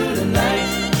you tonight.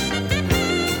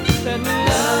 Let me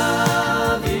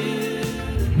love you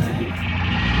tonight.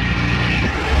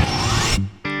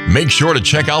 Make sure to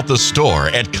check out the store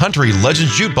at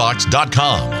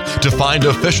CountryLegendsJukebox.com to find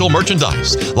official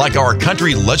merchandise like our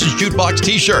Country Legends Jukebox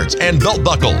t-shirts and belt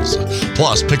buckles.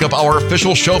 Plus, pick up our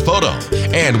official show photo.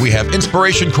 And we have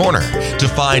Inspiration Corner to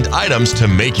find items to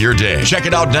make your day. Check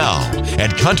it out now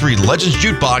at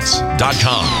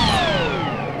CountryLegendsJukebox.com.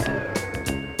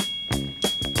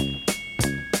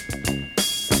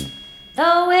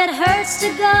 Though it hurts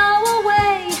to go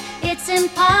away, it's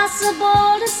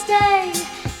impossible to stay.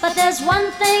 But there's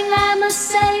one thing I must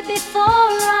say before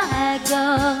I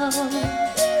go.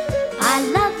 I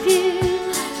love you,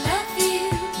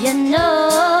 you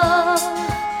know.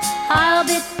 I'll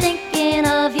be thinking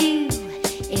of you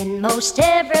in most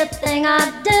everything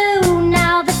I do.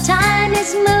 Now the time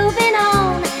is moving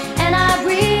on, and I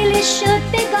really should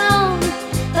be gone,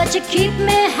 but you keep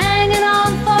me hanging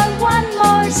on for one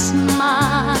more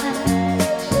smile.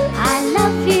 I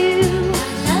love you,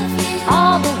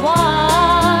 all the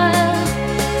while,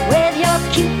 with your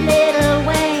cute little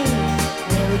way.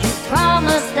 Will you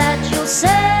promise that you'll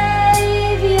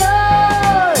save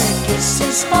your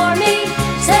kisses for me?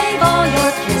 Save all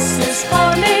your kisses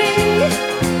for me.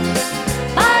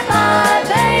 Bye-bye,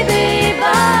 baby,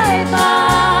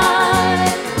 bye-bye.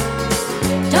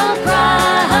 Don't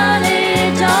cry,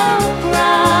 honey, don't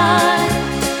cry.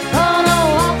 Gonna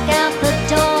walk out the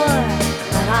door,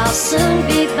 but I'll soon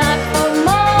be back for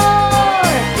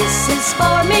more kisses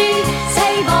for me.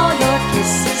 Save all your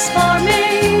kisses for me.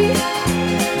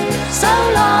 So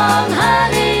long,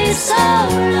 honey, so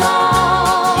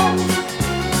long.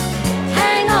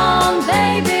 Hang on,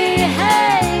 baby,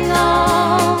 hang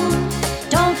on.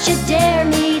 Don't you dare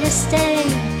me to stay,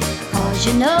 'cause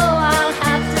you know I'll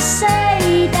have to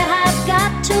say that I've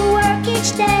got to work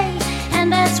each day,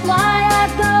 and that's why I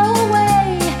go away.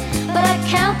 But I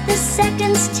count the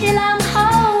seconds till I'm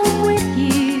home with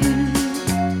you.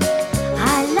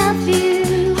 I love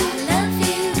you,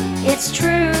 it's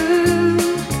true.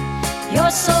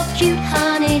 You're so cute,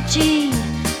 honey G.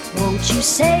 Won't you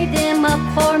save them up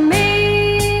for me?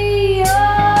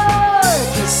 Your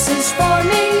kisses for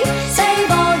me. Save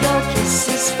all your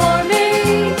kisses for me.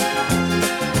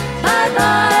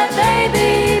 Bye-bye,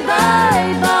 baby,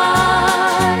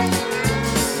 bye-bye.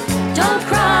 Don't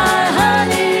cry,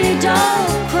 honey,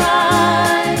 don't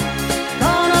cry.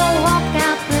 Gonna walk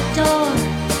out the door,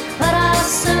 but I'll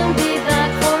soon be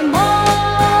back for more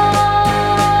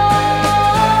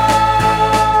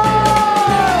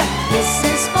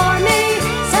kisses for me.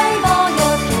 Save all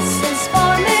your kisses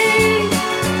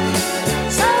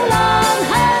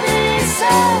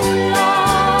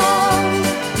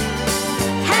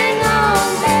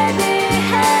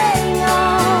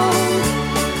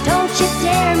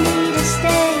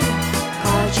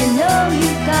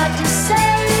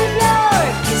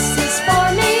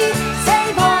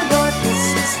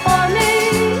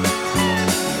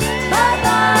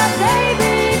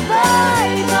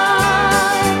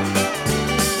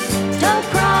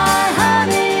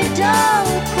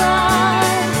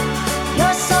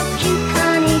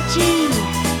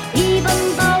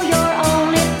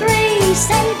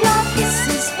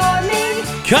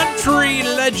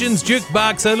Legends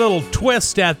Jukebox, a little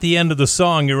twist at the end of the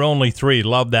song. You're only three.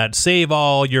 Love that. Save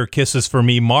all your kisses for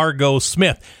me. Margot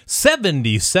Smith,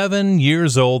 77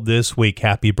 years old this week.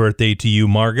 Happy birthday to you,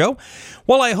 Margot.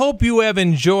 Well, I hope you have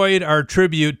enjoyed our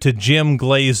tribute to Jim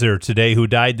Glazer today, who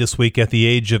died this week at the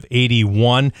age of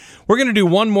 81. We're going to do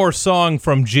one more song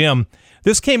from Jim.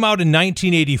 This came out in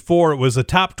 1984. It was a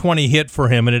top 20 hit for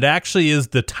him, and it actually is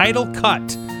the title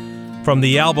cut from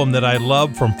the album that I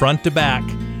love from front to back,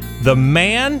 The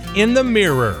Man in the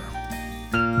Mirror.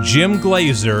 Jim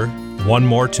Glazer, one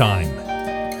more time.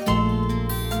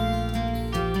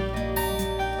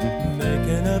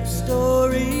 Making up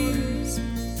stories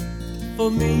for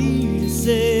me to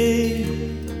say.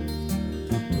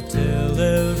 Tell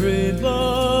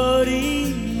everybody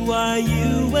why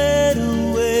you went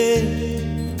away.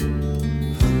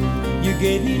 You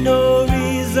gave me no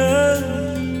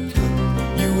reason.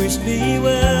 You wished me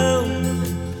well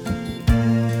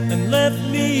and left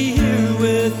me here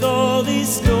with all these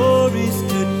stories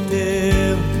to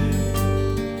tell.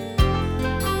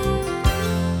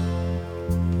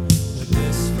 A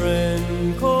best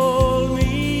friend called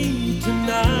me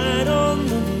tonight on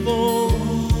the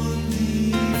phone.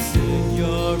 He said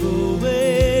you're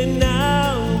away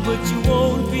now, but you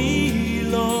won't be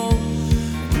long.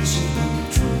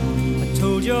 I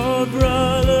told your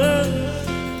brother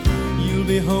you'll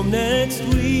be home next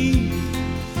week.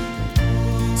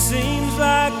 Seems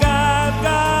like I've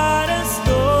got a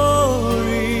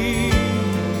story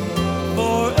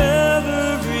for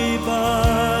everybody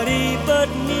but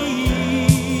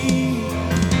me.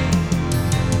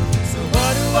 So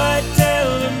what do I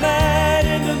tell the man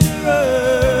in the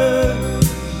mirror?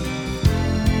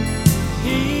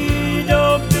 He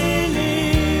don't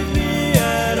believe me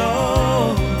at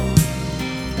all.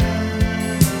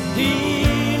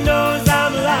 He knows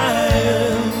I'm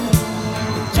lying,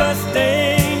 it just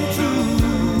ain't.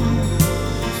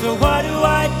 So what do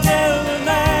I tell the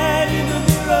man in the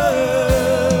mirror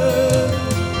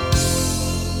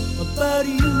about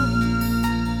you?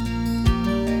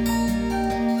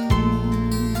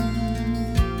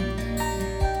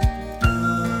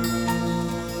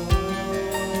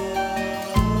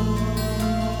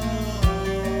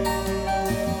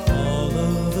 All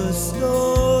of the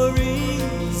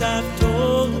stories I've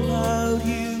told about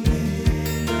you,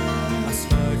 I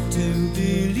start to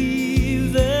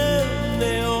believe them.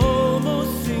 They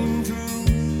almost seem true.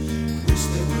 Wish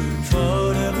they were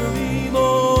true. Every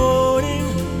morning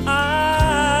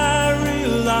I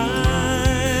realize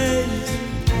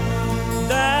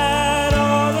that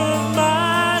all of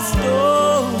my stories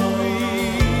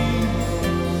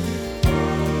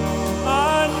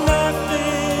are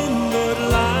nothing but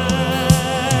lies.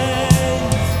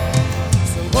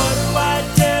 So what do I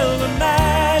tell the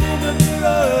man in the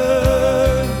mirror?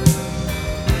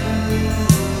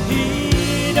 He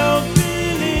don't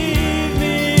believe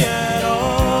me at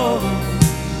all.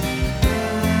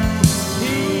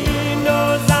 He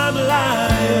knows I'm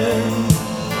lying,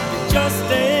 it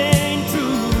just ain't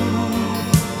true.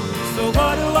 So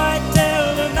what do I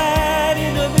tell the man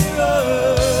in the mirror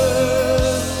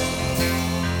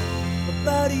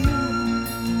about you?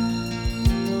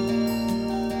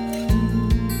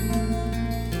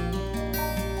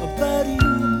 About you.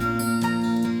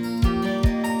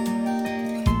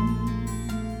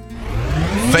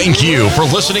 Thank you for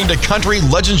listening to Country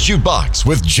Legends Jukebox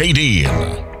with JD.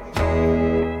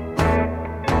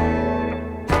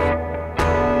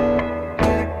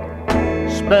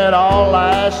 Spent all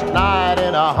last night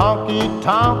in a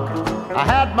honky-tonk. I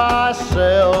had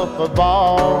myself a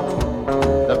ball.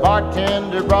 The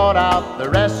bartender brought out the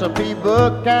recipe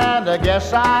book, and I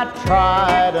guess I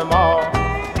tried them all.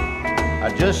 I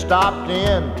just stopped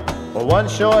in for one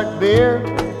short beer,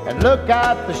 and look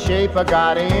at the shape I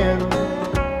got in.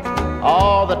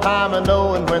 All the time of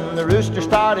knowing when the rooster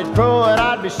started crowing,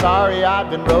 I'd be sorry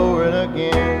I'd been roaring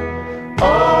again.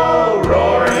 Oh,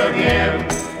 roaring again,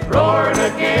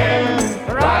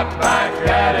 right back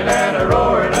at it and a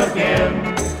roaring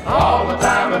again. All the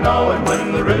time of knowing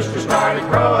when the rooster started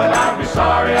crowing, I'd be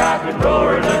sorry I'd been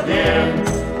roaring again.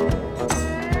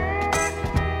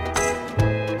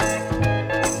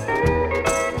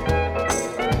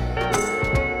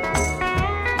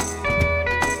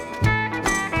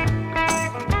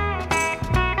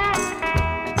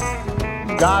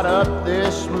 Got up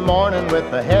this morning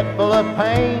with a head full of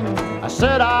pain. I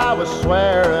said I was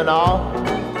swearing off.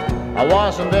 I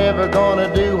wasn't ever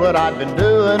gonna do what I'd been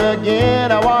doing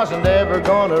again. I wasn't ever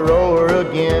gonna roar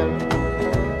again.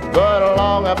 But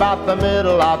along about the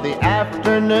middle of the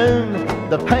afternoon,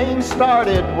 the pain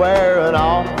started wearing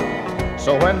off.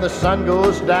 So when the sun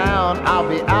goes down, I'll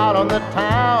be out on the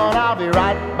town. I'll be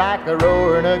right back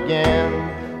a-roaring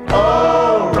again.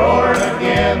 Oh, roaring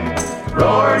again,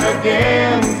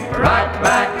 right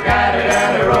back at it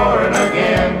and a-roaring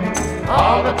again.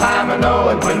 All the time I know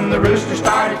it, when the rooster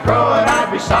started crowing,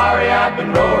 I'd be sorry I'd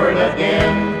been roaring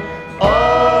again.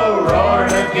 Oh,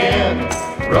 roaring again,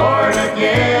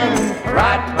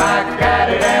 right back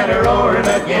at it and a-roaring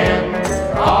again.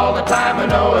 All the time I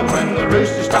know it, when the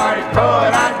rooster started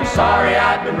crowing, I'd be sorry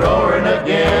I'd been roaring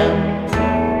again.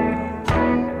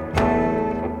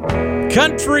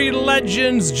 Country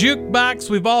Legends Jukebox.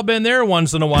 We've all been there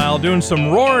once in a while doing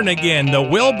some roaring again. The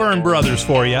Wilburn Brothers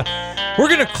for you. We're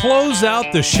going to close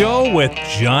out the show with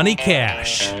Johnny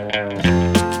Cash.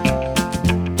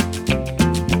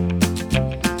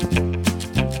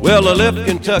 Well, I left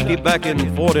Kentucky back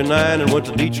in '49 and went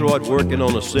to Detroit working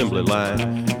on assembly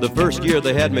line. The first year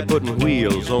they had me putting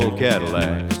wheels on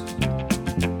Cadillacs.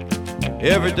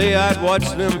 Every day I'd watch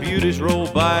them beauties roll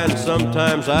by, and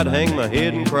sometimes I'd hang my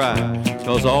head and cry,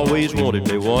 'cause I always wanted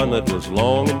me one that was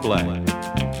long and black.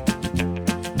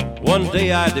 One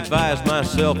day I devised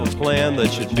myself a plan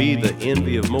that should be the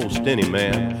envy of most any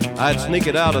man. I'd sneak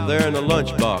it out of there in a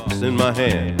lunchbox in my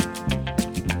hand.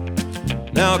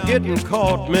 Now getting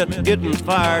caught meant getting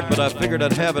fired, but I figured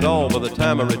I'd have it all by the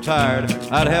time I retired.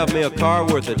 I'd have me a car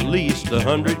worth at least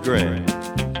 $100 grand.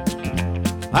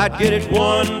 I'd get it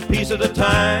one piece at a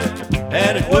time,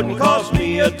 and it wouldn't cost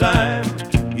me a dime.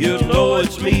 You'll know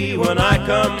it's me when I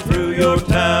come through your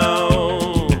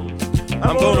town.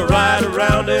 I'm gonna ride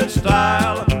around in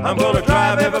style, I'm gonna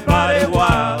drive everybody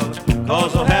wild,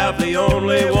 'cause I'll have the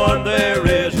only one there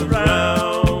is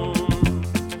around.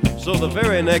 So the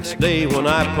very next day when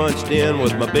I punched in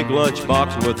with my big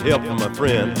lunchbox and with help from my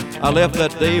friend, I left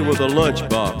that day with a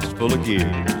lunchbox full of gears.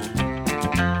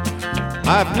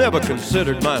 I've never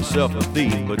considered myself a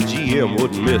thief, but GM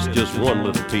wouldn't miss just one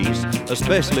little piece,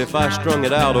 especially if I strung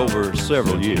it out over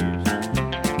several years.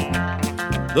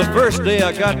 The first day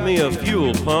I got me a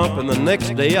fuel pump, and the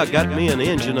next day I got me an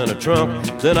engine and a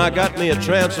trunk. Then I got me a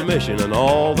transmission and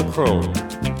all the chrome.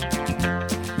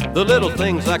 The little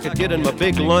things I could get in my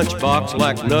big lunchbox,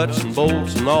 like nuts and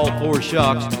bolts and all four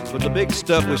shocks, but the big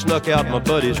stuff we snuck out my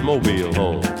buddy's mobile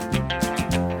home.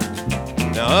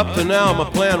 Now up to now my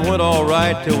plan went all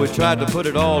right till we tried to put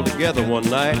it all together one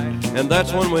night, and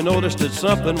that's when we noticed that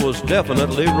something was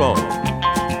definitely wrong.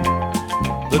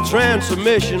 The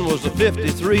transmission was a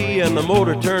 53 and the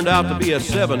motor turned out to be a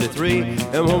 73,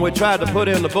 and when we tried to put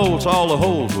in the bolts, all the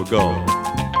holes were gone.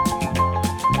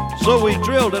 So we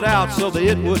drilled it out so that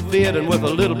it would fit, and with a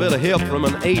little bit of help from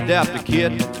an adapter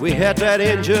kit, we had that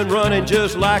engine running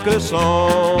just like a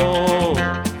song.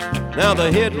 Now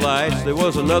the headlights, there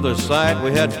was another sight.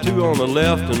 We had two on the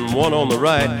left and one on the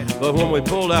right, but when we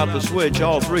pulled out the switch,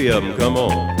 all three of them come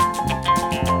on.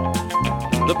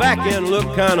 The back end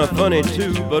looked kind of funny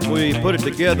too, but we put it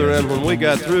together, and when we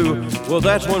got through, well,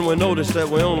 that's when we noticed that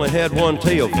we only had one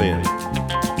tail fin.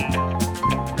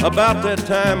 About that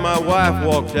time, my wife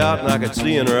walked out, and I could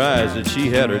see in her eyes that she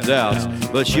had her doubts,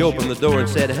 but she opened the door and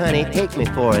said, "Honey, take me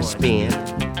for a spin."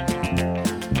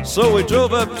 So we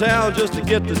drove uptown just to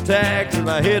get the tags, and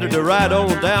I headed to ride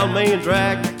on down Main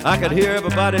Drag. I could hear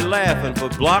everybody laughing for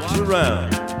blocks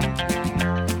around.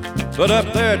 But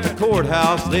up there at the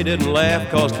courthouse, they didn't laugh,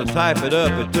 'cause to type it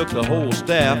up, it took the whole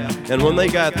staff, and when they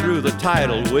got through, the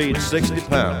title weighed 60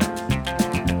 pounds.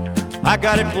 I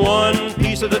got it one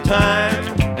piece at a time,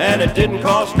 and it didn't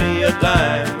cost me a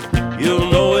dime.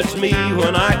 You'll know it's me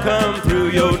when I come through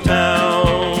your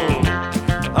town.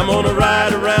 I'm gonna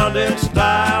ride around in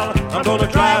style, I'm gonna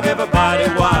drive everybody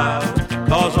wild,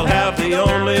 'cause I'll have the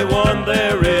only one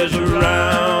there is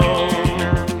around.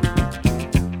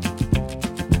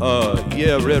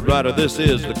 Yeah, Red Rider, this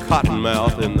is the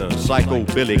Cottonmouth in the Psycho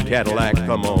Billy Cadillac,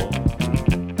 come on.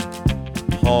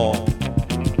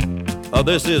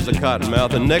 This is the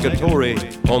Cottonmouth, and negatory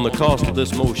on the cost of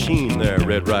this machine there,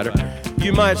 Red Rider.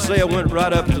 You might say I went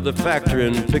right up to the factory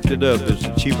and picked it up. It's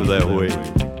cheaper that way.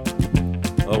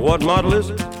 What model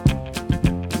is it?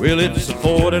 Well, it's a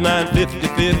 49, 50,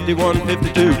 51,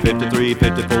 52, 53,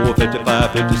 54,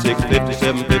 55, 56,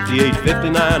 57, 58,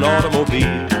 59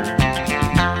 automobile.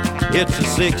 It's a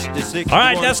 66. All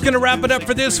right, that's going to wrap it up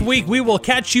for this week. We will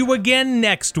catch you again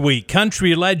next week.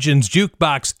 Country Legends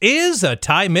Jukebox is a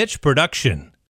Ty Mitch production.